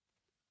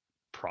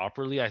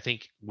properly. I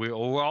think we're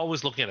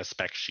always looking at a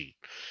spec sheet,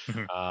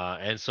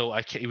 and so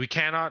we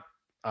cannot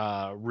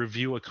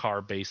review a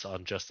car based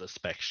on just a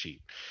spec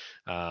sheet,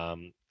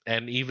 and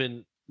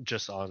even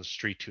just on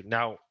street tune.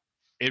 Now,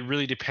 it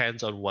really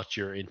depends on what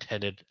your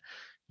intended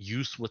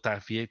use with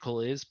that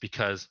vehicle is,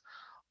 because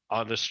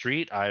on the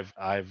street, I've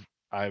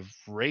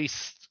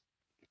raced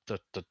the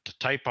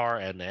Type R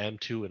and the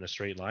M2 in a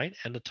straight line,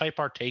 and the Type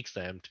R takes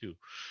the M2,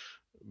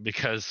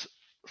 because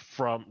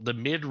from the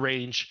mid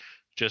range,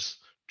 just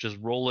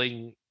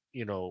rolling,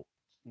 a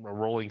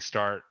rolling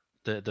start,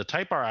 the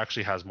Type R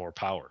actually has more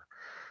power.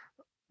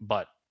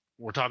 But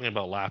we're talking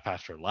about lap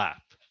after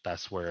lap.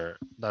 That's where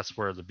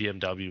the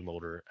BMW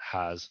motor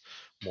has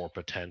more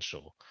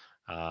potential.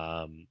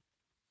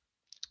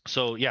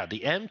 So yeah, the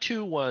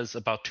M2 was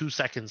about 2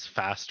 seconds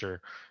faster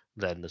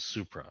than the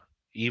Supra.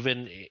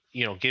 Even,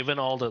 given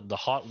all the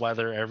hot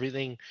weather,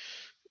 everything,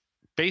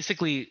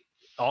 basically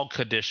all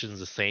conditions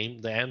the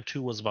same, the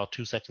M2 was about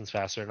 2 seconds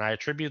faster. And I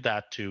attribute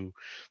that to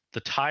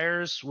the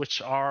tires,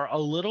 which are a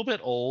little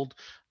bit old.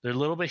 They're a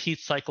little bit heat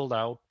cycled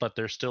out, but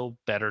they're still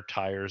better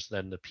tires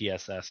than the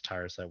PSS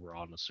tires that were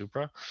on the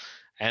Supra.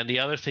 And the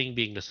other thing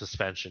being the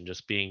suspension,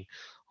 just being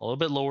a little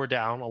bit lower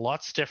down, a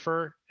lot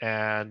stiffer,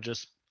 and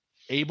just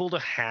able to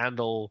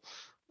handle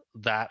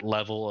that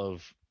level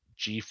of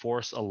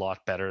G-force a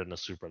lot better than the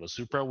Supra. The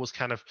Supra was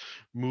kind of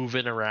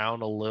moving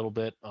around a little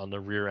bit on the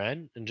rear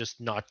end and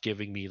just not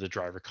giving me the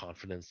driver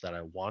confidence that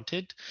I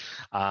wanted.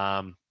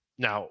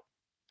 Now,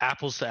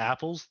 apples to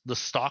apples, the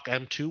stock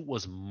M2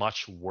 was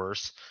much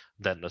worse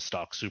than the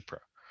stock Supra.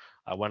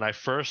 When I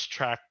first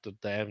tracked the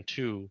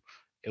M2,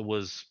 it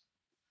was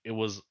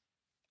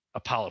a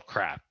pile of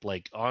crap.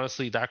 Like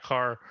honestly, that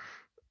car,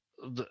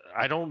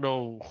 I don't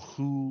know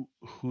who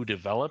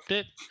developed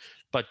it,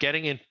 but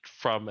getting it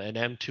from an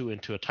M2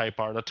 into a Type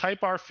R, the Type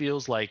R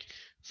feels like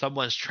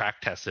someone's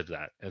track tested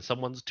that and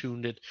someone's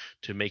tuned it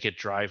to make it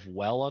drive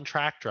well on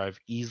track, drive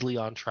easily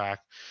on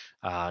track,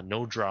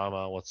 no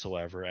drama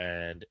whatsoever,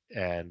 and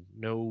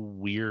no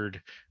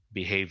weird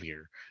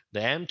behavior.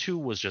 The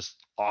M2 was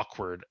just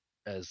awkward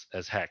as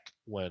heck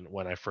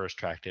when I first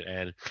tracked it,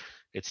 and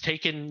it's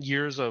taken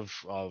years of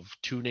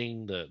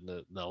tuning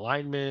the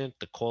alignment,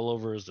 the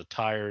coilovers, the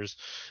tires,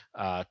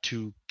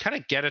 to kind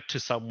of get it to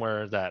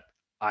somewhere that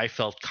I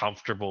felt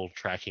comfortable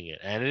tracking it.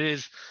 And it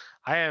is,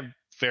 I am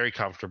very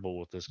comfortable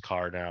with this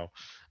car now.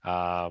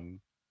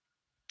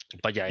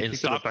 But yeah, You in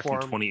picked it up stock back in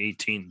form,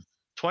 2018.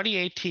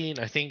 2018,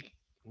 I think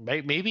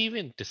maybe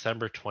even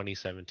December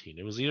 2017.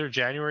 It was either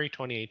January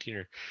 2018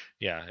 or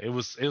yeah, it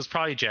was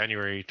probably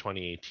January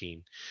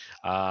 2018.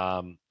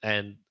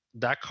 And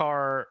that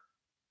car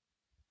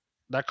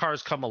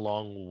has come a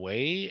long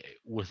way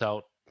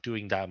without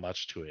doing that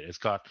much to it. It's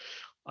got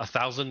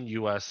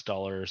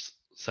 $1,000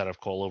 set of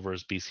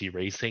coilovers, BC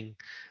Racing,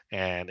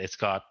 and it's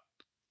got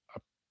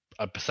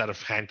a set of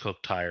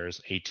Hankook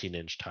tires,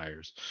 18-inch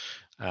tires,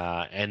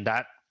 and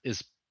that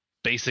is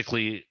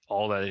basically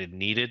all that it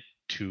needed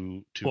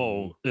to.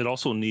 Well, it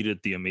also needed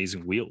the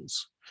amazing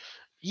wheels.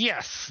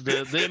 Yes,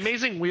 the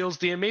amazing wheels.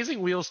 The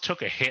amazing wheels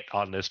took a hit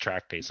on this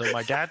track day. So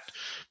my dad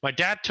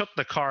took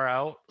the car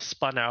out,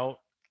 spun out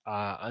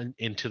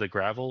into the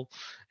gravel,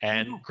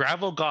 and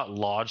gravel got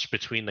lodged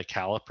between the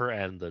caliper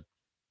and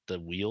the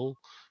wheel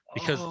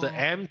because the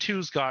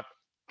M2's got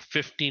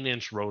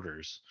 15-inch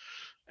rotors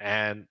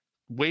and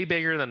way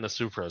bigger than the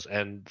Supras,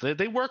 and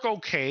they work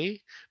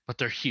okay, but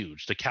they're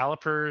huge. The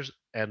calipers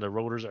and the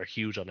rotors are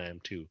huge on the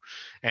M2,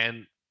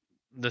 and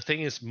the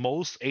thing is,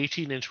 most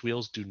 18-inch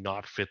wheels do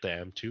not fit the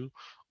M2.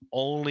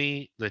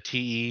 Only the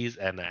TEs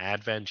and the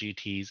Advent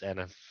GTs and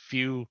a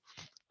few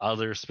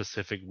other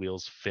specific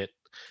wheels fit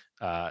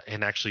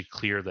and actually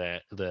clear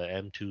the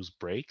M2's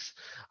brakes.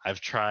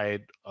 I've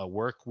tried a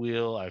work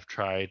wheel. I've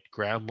tried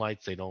ground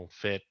lights. They don't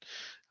fit.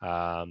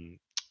 And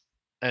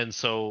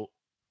so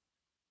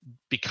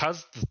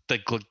because the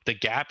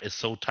gap is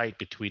so tight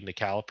between the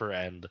caliper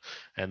and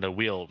the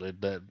wheel,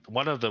 the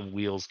one of the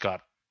wheels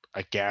got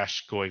a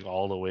gash going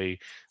all the way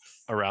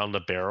around the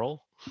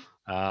barrel,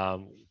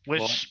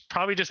 which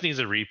probably just needs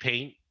a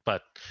repaint.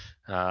 But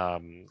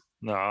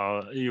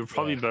no, you're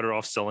probably better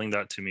off selling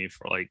that to me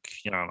for like,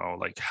 I don't know,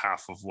 like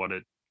half of what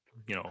it,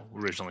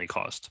 originally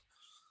cost.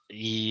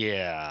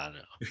 Yeah,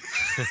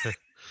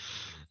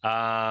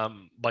 no.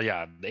 But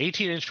yeah, the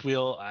 18-inch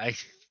wheel,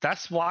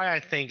 that's why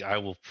I think I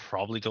will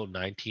probably go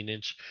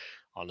 19-inch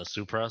on the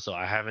Supra. So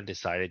I haven't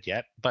decided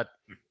yet, but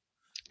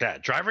yeah,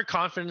 driver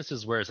confidence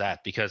is where it's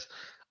at, because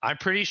I'm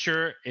pretty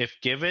sure if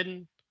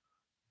given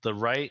the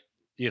right,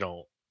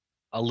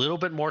 a little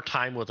bit more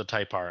time with the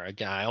Type R.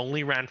 Again, I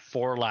only ran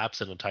 4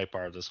 laps in the Type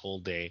R this whole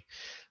day.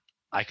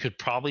 I could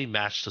probably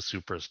match the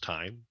Supra's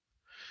time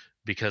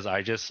because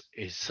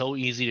it's so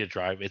easy to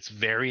drive. It's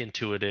very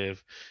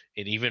intuitive.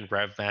 It even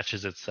rev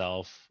matches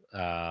itself.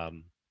 But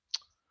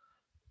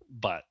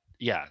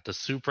yeah, the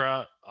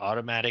Supra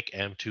automatic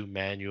M2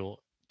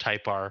 manual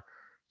Type R,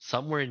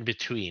 somewhere in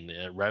between,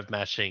 rev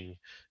matching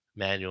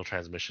manual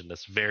transmission.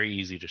 That's very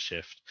easy to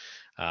shift.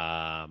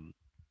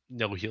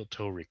 No heel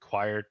toe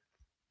required.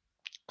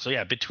 So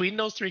yeah, between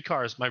those 3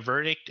 cars, my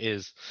verdict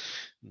is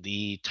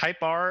the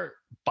Type R,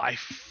 by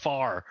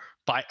far,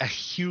 by a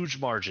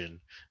huge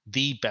margin,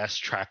 the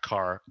best track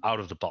car out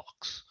of the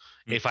box.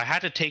 If I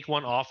had to take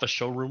one off a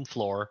showroom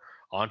floor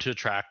onto a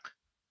track,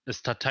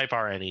 it's the Type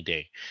R any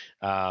day.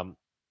 I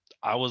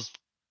was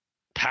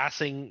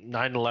passing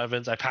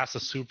 911s. I passed a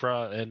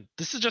Supra, and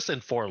this is just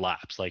in 4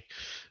 laps. Like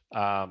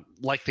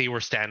they were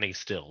standing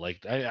still.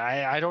 Like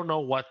I don't know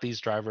what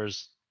these driver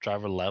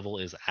level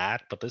is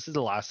at, but this is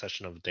the last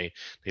session of the day.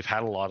 They've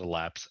had a lot of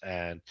laps,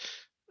 and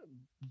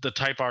the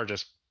Type R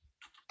just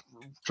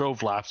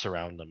drove laps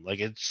around them.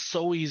 Like, it's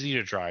so easy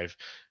to drive.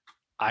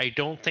 I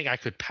don't think I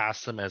could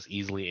pass them as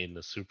easily in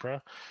the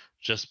Supra,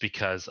 just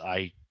because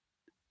I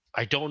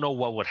don't know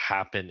what would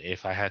happen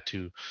if I had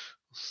to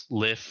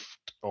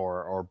lift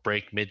or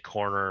brake mid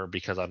corner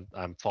because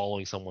I'm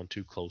following someone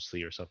too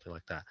closely or something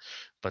like that.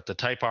 But the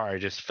Type R, I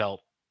just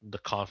felt the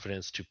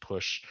confidence to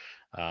push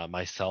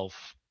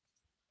myself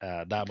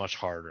that much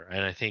harder,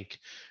 and I think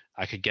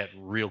I could get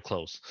real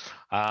close.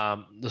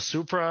 The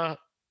Supra,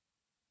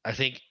 I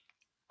think,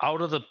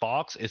 out of the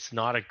box, it's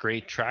not a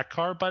great track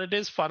car, but it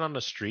is fun on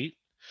the street.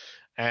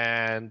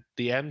 And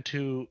the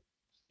M2,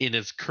 in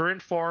its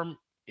current form,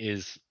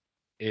 is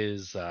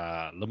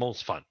the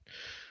most fun.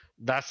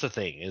 That's the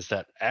thing, is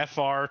that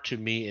FR to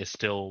me is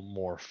still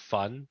more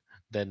fun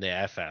than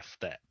the FF.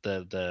 That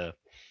the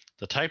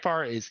Type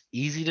R is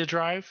easy to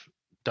drive,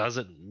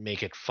 doesn't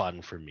make it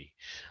fun for me.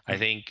 I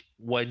think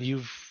when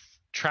you've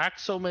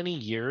tracked so many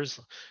years,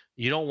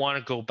 You don't want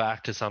to go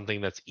back to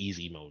something that's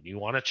easy mode. You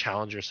want to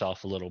challenge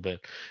yourself a little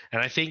bit.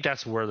 And I think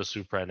that's where the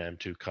Supra and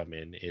M2 come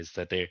in, is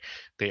that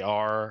they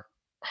are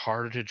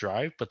harder to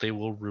drive, but they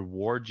will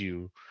reward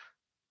you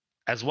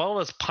as well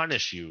as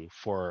punish you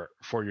for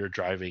your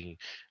driving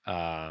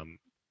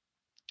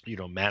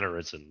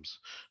mannerisms.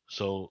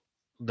 So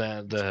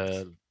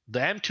the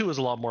M2 is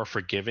a lot more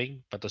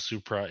forgiving, but the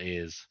Supra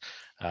is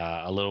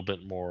a little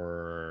bit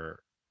more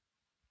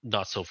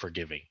not so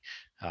forgiving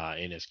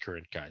in its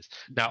current guise.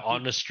 Now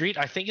on the street,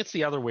 I think it's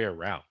the other way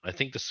around. I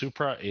think the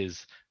Supra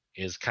is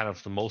kind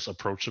of the most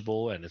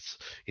approachable, and it's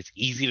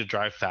easy to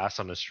drive fast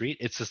on the street.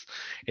 It's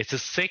a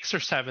 6 or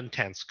 7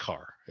 tenths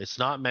car. It's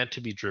not meant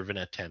to be driven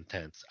at 10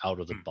 tenths out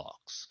of the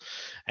box,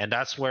 and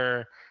that's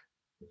where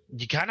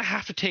you kind of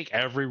have to take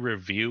every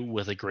review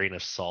with a grain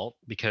of salt,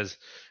 because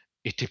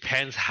it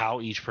depends how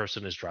each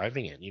person is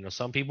driving it.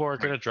 Some people are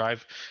going to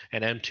drive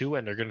an M2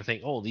 and they're going to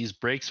think, oh, these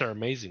brakes are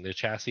amazing, the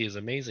chassis is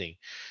amazing,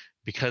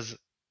 because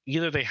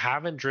either they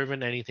haven't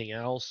driven anything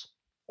else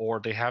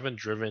or they haven't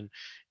driven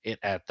it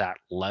at that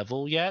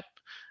level yet.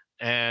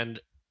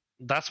 And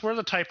that's where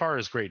the Type R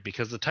is great,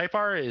 because the Type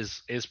R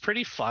is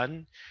pretty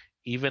fun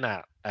even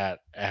at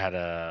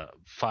a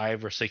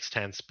 5 or 6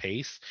 tenths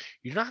pace.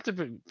 You don't have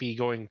to be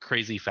going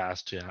crazy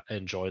fast to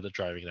enjoy the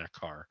driving that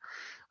car.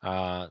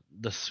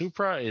 The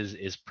Supra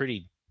is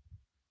pretty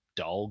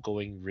dull,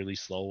 going really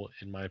slow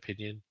in my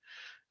opinion.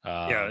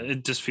 Yeah,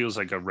 it just feels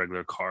like a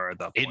regular car at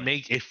that point.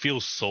 It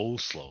feels so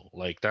slow.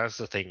 Like that's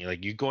the thing.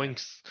 Like you're going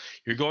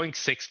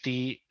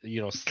 60,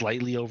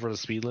 slightly over the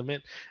speed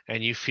limit,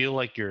 and you feel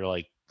like you're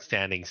like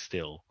standing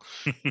still.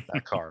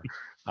 That car.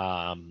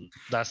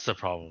 That's the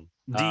problem.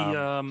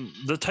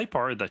 The Type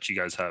R that you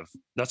guys have,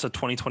 that's a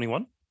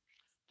 2021.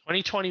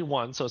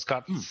 2021, so it's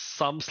got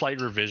some slight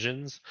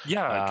revisions.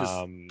 Yeah,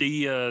 because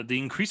they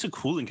increased the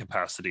cooling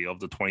capacity of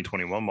the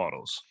 2021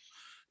 models.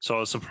 So I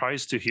was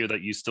surprised to hear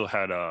that you still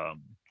had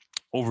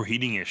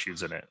overheating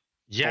issues in it.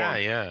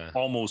 Yeah.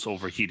 Almost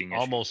overheating issues.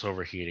 Almost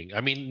overheating.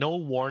 I mean, no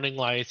warning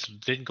lights,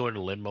 didn't go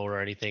into limbo or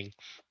anything,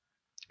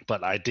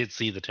 but I did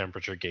see the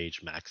temperature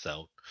gauge max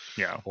out.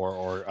 Yeah.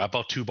 Or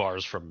about 2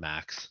 bars from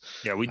max.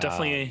 Yeah, we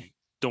definitely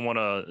don't want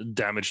to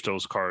damage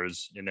those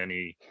cars in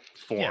any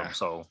form. Yeah.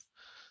 So,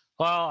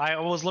 well, I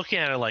was looking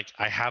at it like,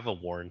 I have a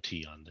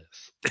warranty on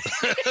this.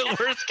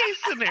 Worst case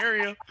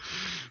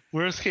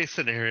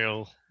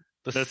scenario.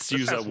 Let's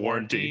use that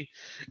warranty.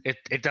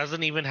 It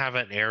doesn't even have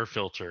an air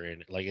filter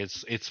in it. Like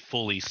it's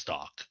fully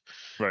stock.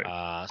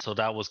 Right. So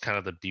that was kind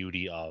of the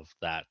beauty of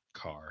that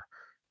car,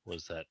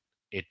 was that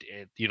it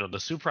the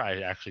Supra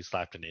I actually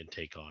slapped an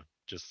intake on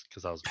just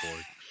because I was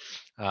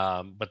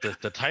bored. But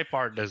the Type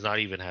R does not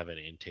even have an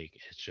intake.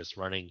 It's just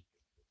running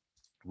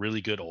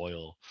really good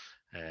oil,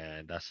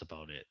 and that's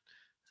about it.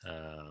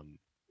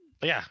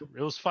 But yeah,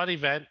 it was a fun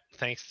event.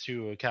 Thanks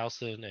to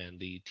Calson and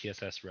the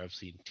TSS Rev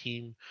Scene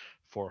team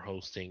for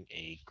hosting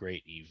a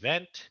great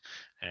event.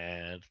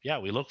 And yeah,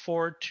 we look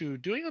forward to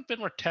doing a bit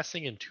more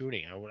testing and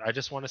tuning. I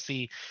just want to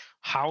see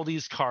how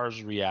these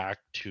cars react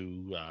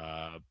to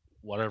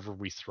whatever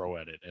we throw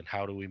at it, and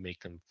how do we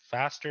make them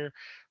faster,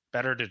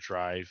 better to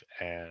drive,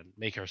 and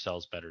make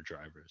ourselves better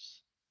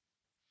drivers.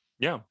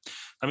 Yeah.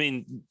 I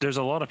mean, there's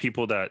a lot of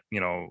people that,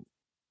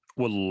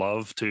 would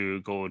love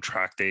to go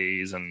track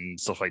days and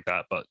stuff like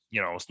that, but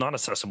it's not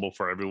accessible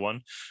for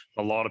everyone.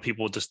 A lot of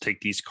people just take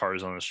these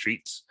cars on the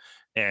streets,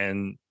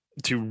 and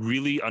to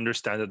really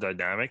understand the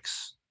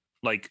dynamics,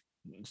 like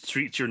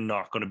streets, you're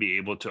not going to be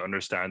able to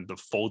understand the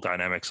full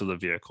dynamics of the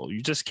vehicle.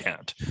 You just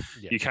can't.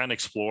 Yeah. You can't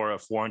explore a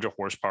 400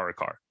 horsepower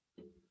car.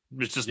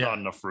 There's just not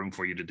enough room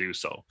for you to do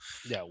so.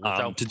 Yeah,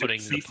 without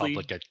putting the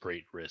public at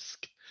great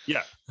risk.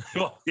 Yeah.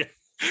 Well, yeah.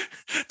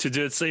 To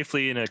do it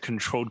safely in a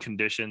controlled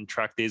condition,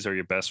 track days are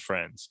your best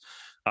friends.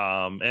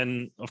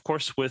 And of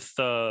course, with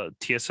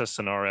TSS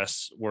and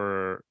RS,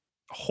 we're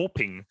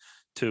hoping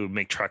to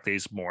make track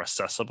days more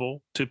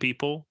accessible to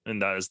people,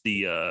 and that is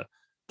the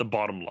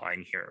bottom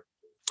line here.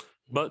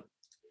 But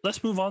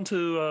let's move on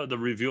to the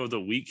review of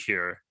the week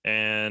here,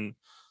 and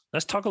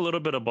let's talk a little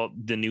bit about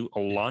the new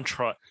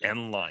Elantra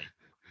N line.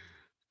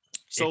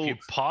 So if you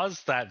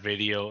pause that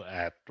video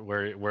at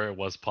where it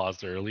was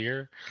paused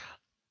earlier,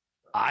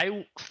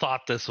 I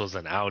thought this was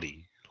an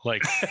Audi.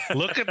 Like,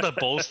 look at the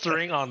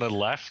bolstering on the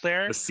left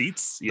there. The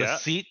seats, the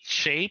seat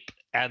shape,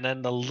 and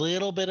then the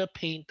little bit of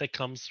paint that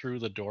comes through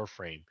the door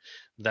frame.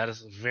 That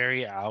is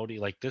very Audi.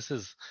 Like, this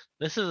is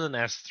an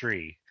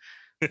S3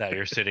 that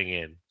you're sitting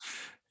in.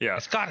 Yeah,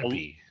 it's gotta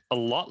be a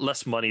lot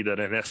less money than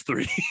an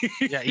S3.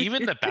 Yeah,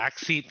 even the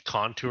backseat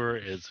contour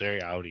is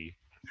very Audi.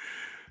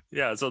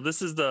 Yeah, so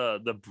this is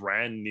the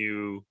brand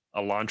new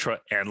Elantra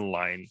N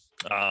line.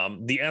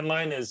 The N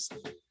line is,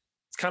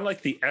 it's kind of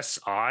like the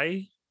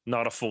SI,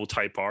 not a full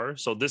Type R.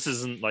 So this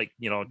isn't like,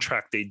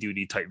 track day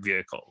duty type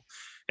vehicle,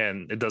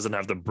 and it doesn't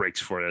have the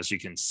brakes for it, as you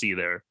can see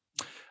there.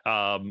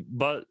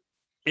 But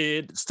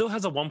it still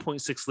has a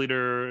 1.6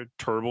 liter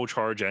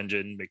turbocharged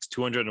engine, makes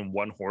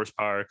 201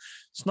 horsepower.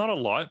 It's not a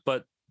lot,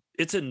 but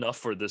it's enough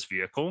for this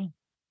vehicle.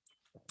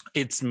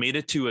 It's made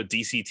it to a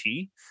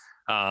DCT.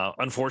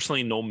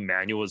 Unfortunately, no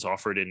manual is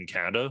offered in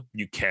Canada.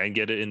 You can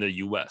get it in the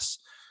US.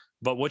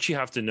 But what you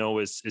have to know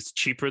is it's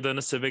cheaper than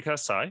a Civic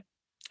Si.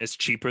 It's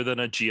cheaper than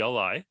a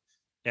GLI.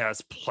 It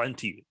has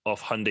plenty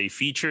of Hyundai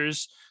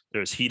features.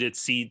 There's heated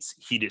seats,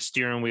 heated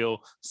steering wheel,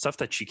 stuff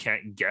that you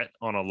can't get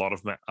on a lot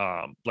of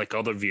like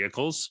other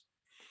vehicles.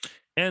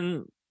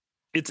 And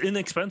it's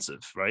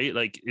inexpensive, right?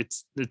 Like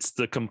it's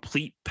the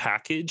complete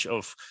package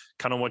of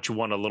kind of what you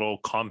want a little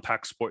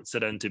compact sports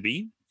sedan to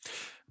be.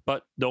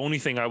 But the only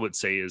thing I would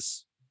say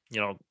is,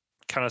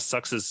 kind of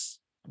sucks is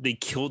they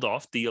killed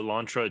off the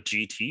Elantra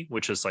GT,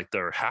 which is like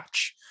their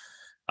hatch.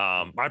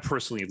 I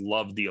personally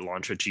love the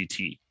Elantra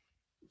GT.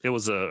 It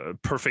was a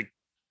perfect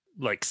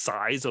like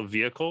size of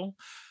vehicle,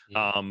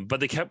 but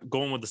they kept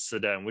going with the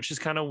sedan, which is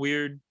kind of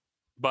weird.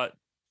 But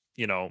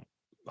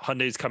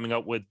Hyundai's coming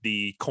up with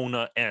the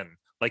Kona N,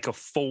 like a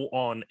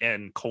full-on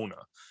N Kona.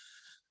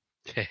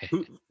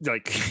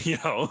 Like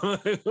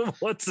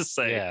what's to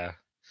say?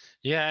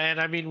 Yeah, and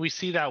I mean we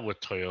see that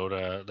with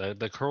Toyota.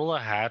 The Corolla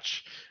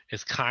hatch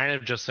is kind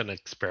of just an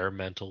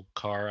experimental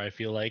car. I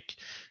feel like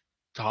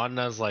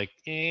Honda's like,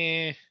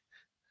 and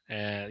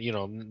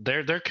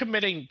they're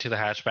committing to the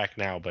hatchback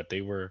now, but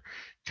they were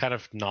kind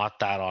of not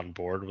that on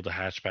board with the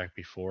hatchback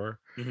before.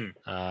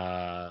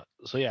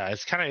 So yeah,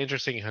 it's kind of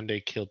interesting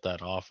Hyundai killed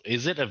that off.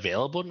 Is it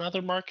available in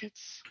other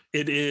markets?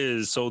 It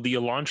is. So the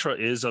Elantra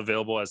is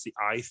available as the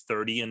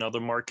i30 in other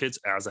markets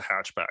as a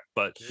hatchback,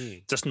 but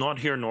just not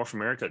here in North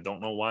America.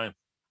 Don't know why.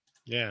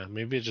 Yeah,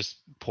 maybe it's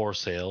just poor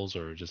sales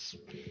or just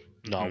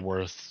not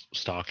worth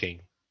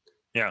stocking.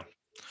 Yeah.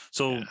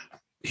 So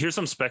here's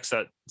some specs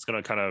that it's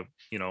going to kind of,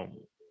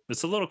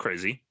 it's a little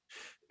crazy.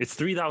 It's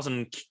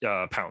 3,000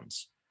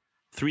 pounds,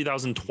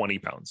 3,020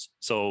 pounds.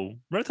 So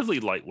relatively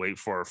lightweight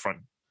for a front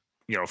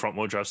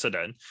wheel drive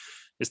sedan.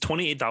 It's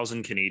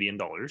 28,000 Canadian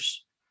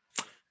dollars.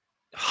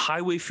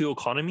 Highway fuel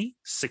economy,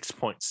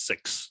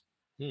 6.6.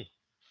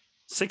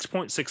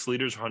 6.6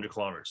 liters per 100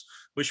 kilometers,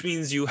 which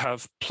means you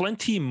have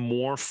plenty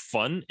more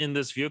fun in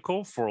this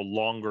vehicle for a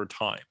longer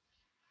time.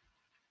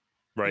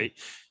 Right.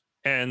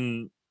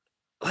 And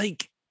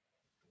like,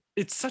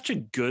 it's such a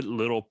good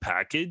little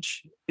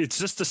package. It's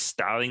just the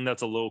styling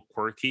that's a little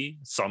quirky.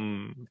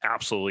 Some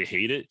absolutely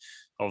hate it,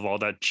 of all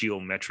that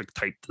geometric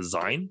type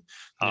design.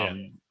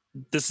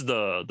 This is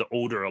the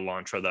older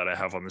Elantra that I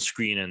have on the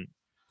screen, and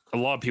a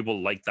lot of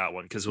people like that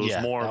one because it was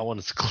more. That one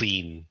is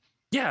clean.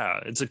 Yeah,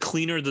 it's a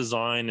cleaner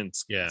design. And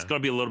it's going to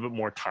be a little bit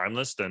more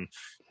timeless than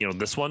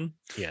this one.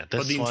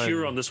 But the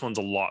interior on this one's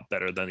a lot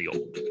better than the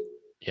old.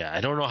 Yeah,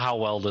 I don't know how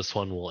well this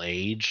one will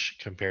age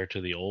compared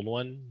to the old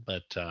one,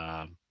 but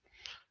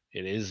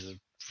it is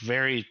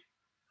very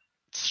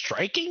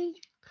striking.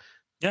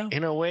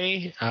 In a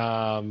way.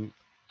 I'm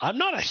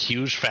not a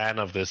huge fan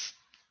of this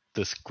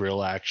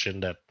grill action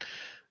that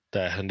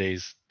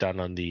Hyundai's done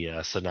on the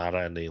Sonata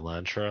and the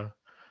Elantra.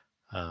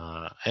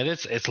 And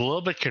it's a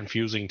little bit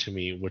confusing to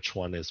me which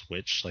one is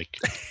which. Like,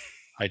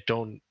 I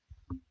don't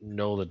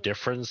know the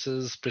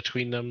differences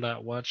between them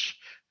that much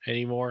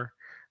anymore.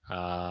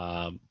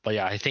 But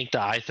yeah, I think the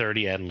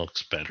i30N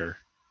looks better.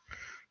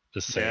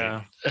 Just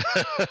saying.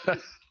 Yeah.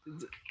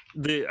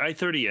 The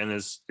i30N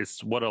is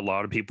what a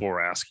lot of people are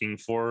asking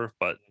for,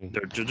 but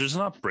they're just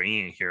not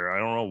bringing it here. I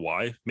don't know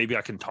why. Maybe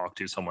I can talk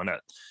to someone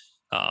at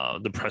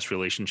the press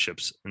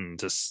relationships and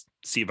just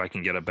see if I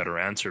can get a better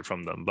answer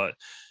from them. But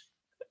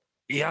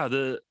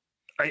yeah,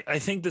 I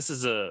think this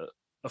is a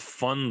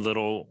fun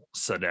little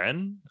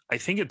sedan. I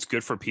think it's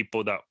good for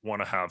people that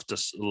want to have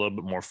just a little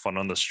bit more fun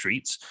on the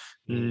streets,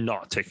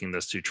 not taking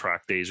this to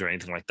track days or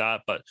anything like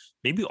that, but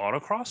maybe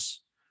autocross.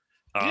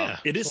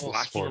 It is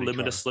lacking a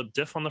limited slip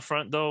diff on the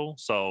front though,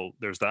 so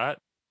there's that.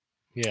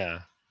 If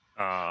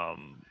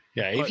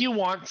you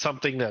want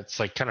something that's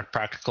like kind of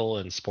practical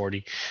and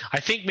sporty,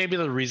 I think maybe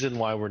the reason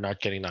why we're not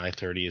getting the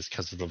i30 is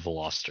because of the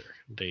Veloster.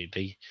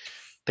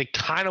 They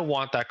kind of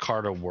want that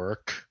car to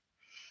work,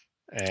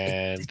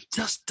 and it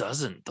just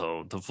doesn't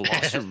though. The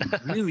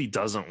Veloster really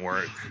doesn't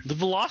work. The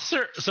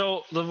Veloster,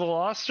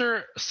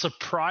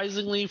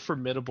 surprisingly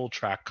formidable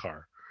track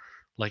car.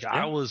 Like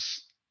I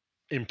was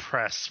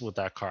impressed with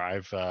that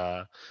car.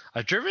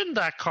 I've driven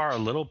that car a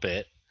little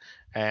bit,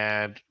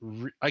 and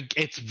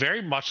it's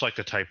very much like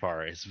the Type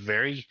R. It's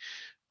very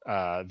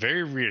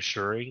very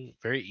reassuring,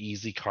 very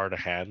easy car to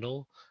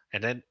handle,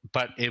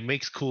 but it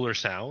makes cooler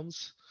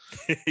sounds.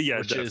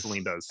 It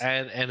definitely does.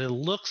 And it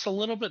looks a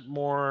little bit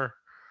more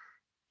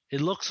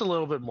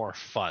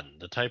fun.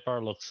 The Type R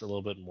looks a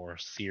little bit more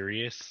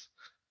serious,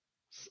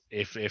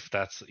 if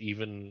that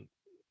even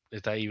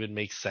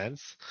makes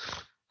sense.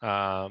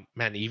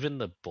 Man, even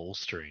the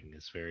bolstering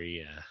is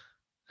very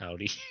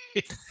Audi.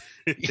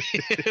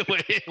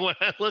 When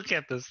I look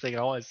at this thing,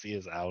 all I see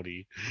is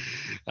Audi.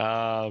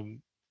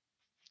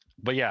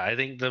 But yeah, I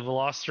think the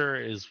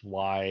Veloster is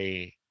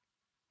why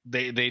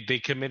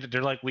they committed.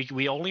 They're like,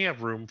 we only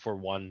have room for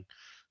one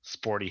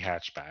sporty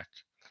hatchback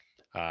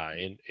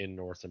in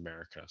North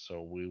America,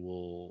 so we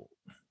will.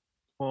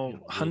 Well,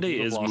 Hyundai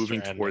is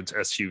moving towards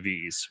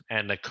SUVs,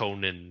 and the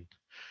Conan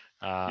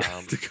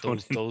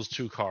Those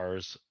two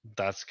cars,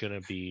 that's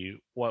gonna be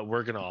what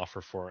we're gonna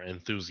offer for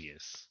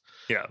enthusiasts.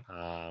 Yeah.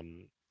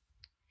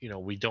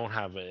 We don't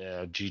have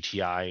a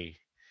GTI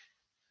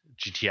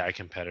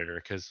competitor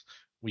because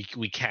we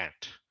can't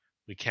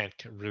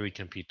really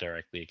compete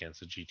directly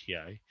against a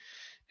GTI,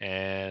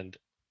 and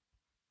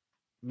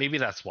maybe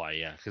that's why,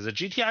 yeah, because the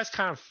GTI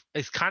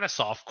is kind of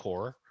soft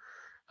core.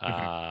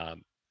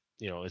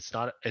 It's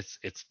not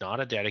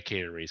a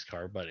dedicated race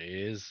car, but it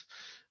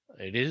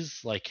is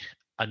like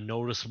a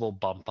noticeable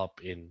bump up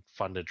in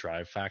fun to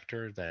drive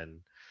factor than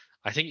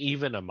I think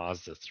even a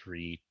Mazda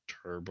 3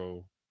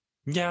 Turbo.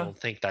 I Yeah. don't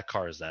think that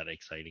car is that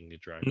exciting to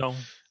drive. No.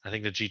 I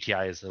think the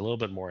GTI is a little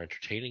bit more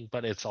entertaining,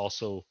 but it's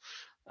also,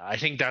 I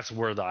think that's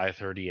where the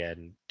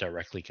i30N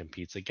directly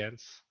competes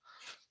against.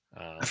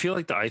 I feel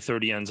like the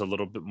i30N's a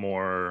little bit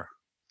more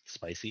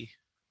Spicy.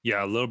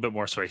 Yeah, a little bit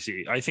more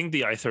spicy. I think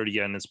the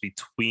i30N is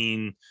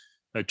between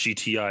a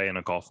GTI and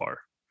a Golf R.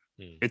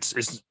 It's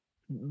a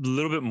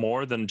little bit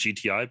more than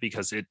GTI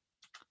because it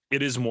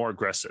is more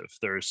aggressive.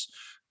 There's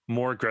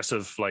more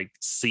aggressive like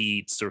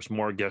seats. There's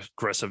more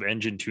aggressive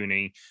engine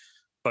tuning,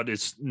 but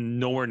it's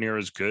nowhere near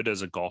as good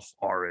as a Golf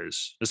R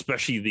is,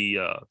 especially the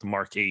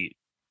Mark 8.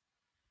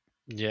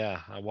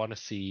 Yeah, I want to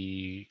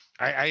see.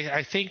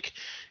 I think,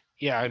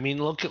 yeah. I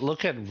mean, look at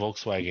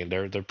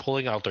Volkswagen. They're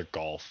pulling out their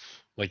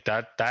Golf like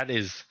that. That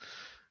is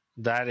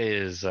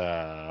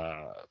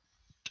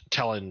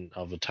telling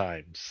of the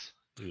times,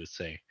 you would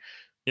say.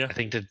 Yeah, I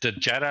think that the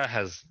Jetta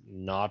has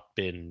not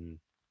been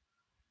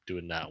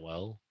doing that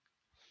well.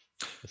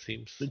 It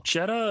seems the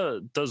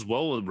Jetta does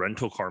well with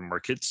rental car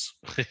markets.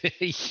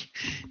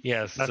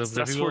 Yes,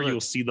 that's where you'll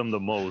see them the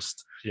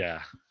most.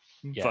 Yeah,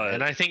 but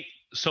and I think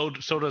so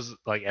does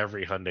like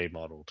every Hyundai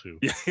model too.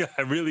 Yeah,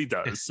 it really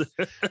does.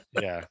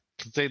 Yeah,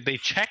 they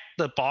check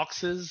the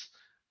boxes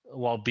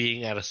while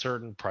being at a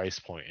certain price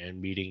point and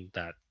meeting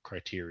that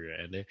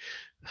criteria. And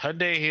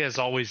Hyundai has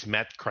always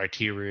met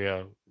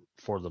criteria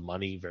for the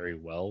money very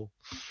well.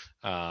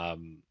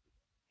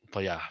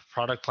 But yeah,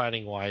 product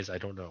planning wise, I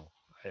don't know.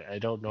 I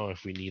don't know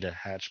if we need a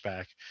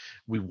hatchback.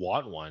 We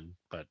want one,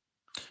 but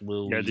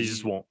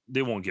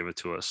they won't give it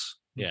to us.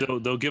 Yeah.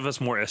 They'll give us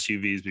more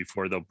SUVs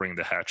before they'll bring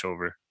the hatch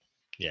over.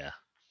 Yeah.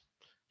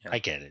 I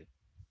get it.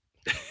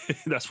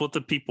 That's what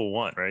the people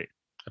want, right?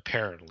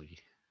 Apparently.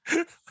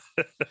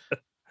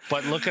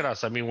 But look at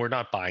us. I mean, we're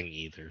not buying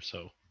either,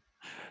 so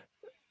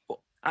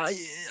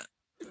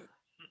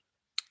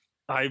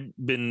I've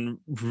been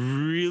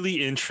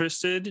really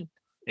interested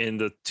in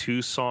the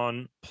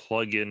Tucson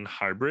plug-in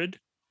hybrid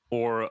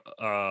or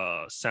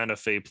Santa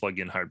Fe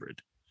plug-in hybrid.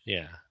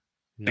 Yeah.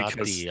 Not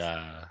because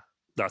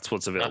that's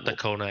what's available. Not the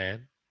Kona.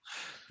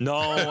 No,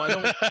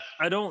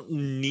 I don't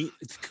need.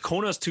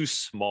 Kona's too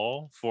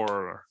small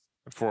for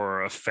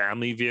a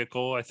family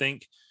vehicle. I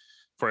think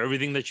for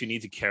everything that you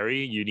need to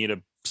carry, you need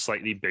a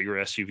slightly bigger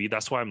SUV.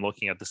 That's why I'm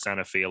looking at the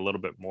Santa Fe a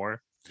little bit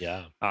more.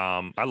 Yeah.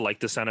 I like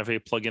the Santa Fe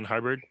plug-in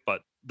hybrid,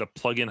 but the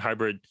plug-in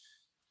hybrid,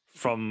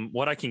 from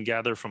what I can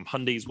gather from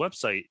Hyundai's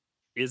website,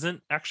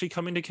 isn't actually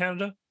coming to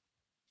Canada.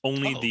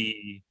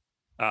 Only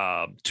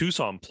the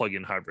Tucson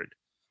plug-in hybrid.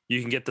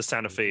 You can get the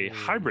Santa Fe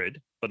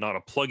hybrid, but not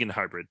a plug-in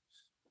hybrid.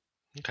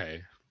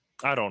 Okay.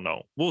 I don't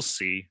know. We'll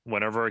see.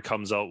 Whenever it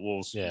comes out,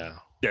 we'll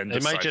then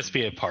it might just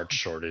be a part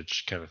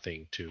shortage kind of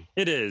thing too.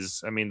 It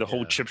is. I mean, the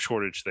whole chip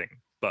shortage thing.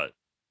 But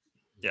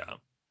yeah.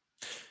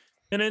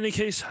 In any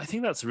case, I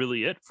think that's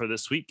really it for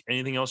this week.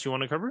 Anything else you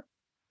want to cover?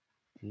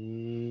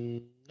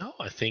 No,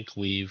 I think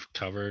we've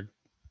covered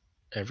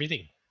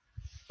everything.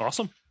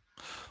 Awesome.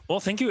 Well,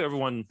 thank you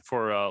everyone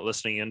for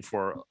listening in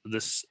for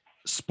this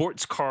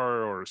sports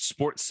car or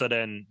sports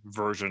sedan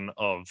version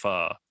of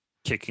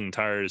Kicking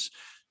Tires.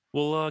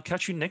 We'll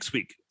catch you next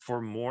week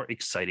for more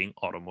exciting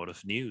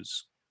automotive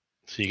news.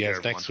 See you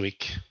guys next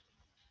week.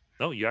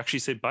 No, you actually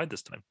said bye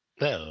this time.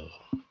 No.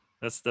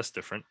 That's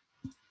different.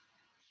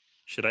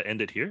 Should I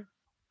end it here?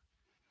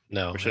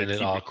 No, end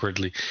it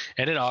awkwardly.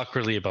 End it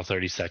awkwardly about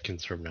 30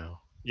 seconds from now.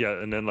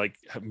 Yeah, and then like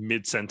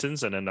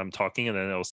mid-sentence, and then I'm talking, and then it'll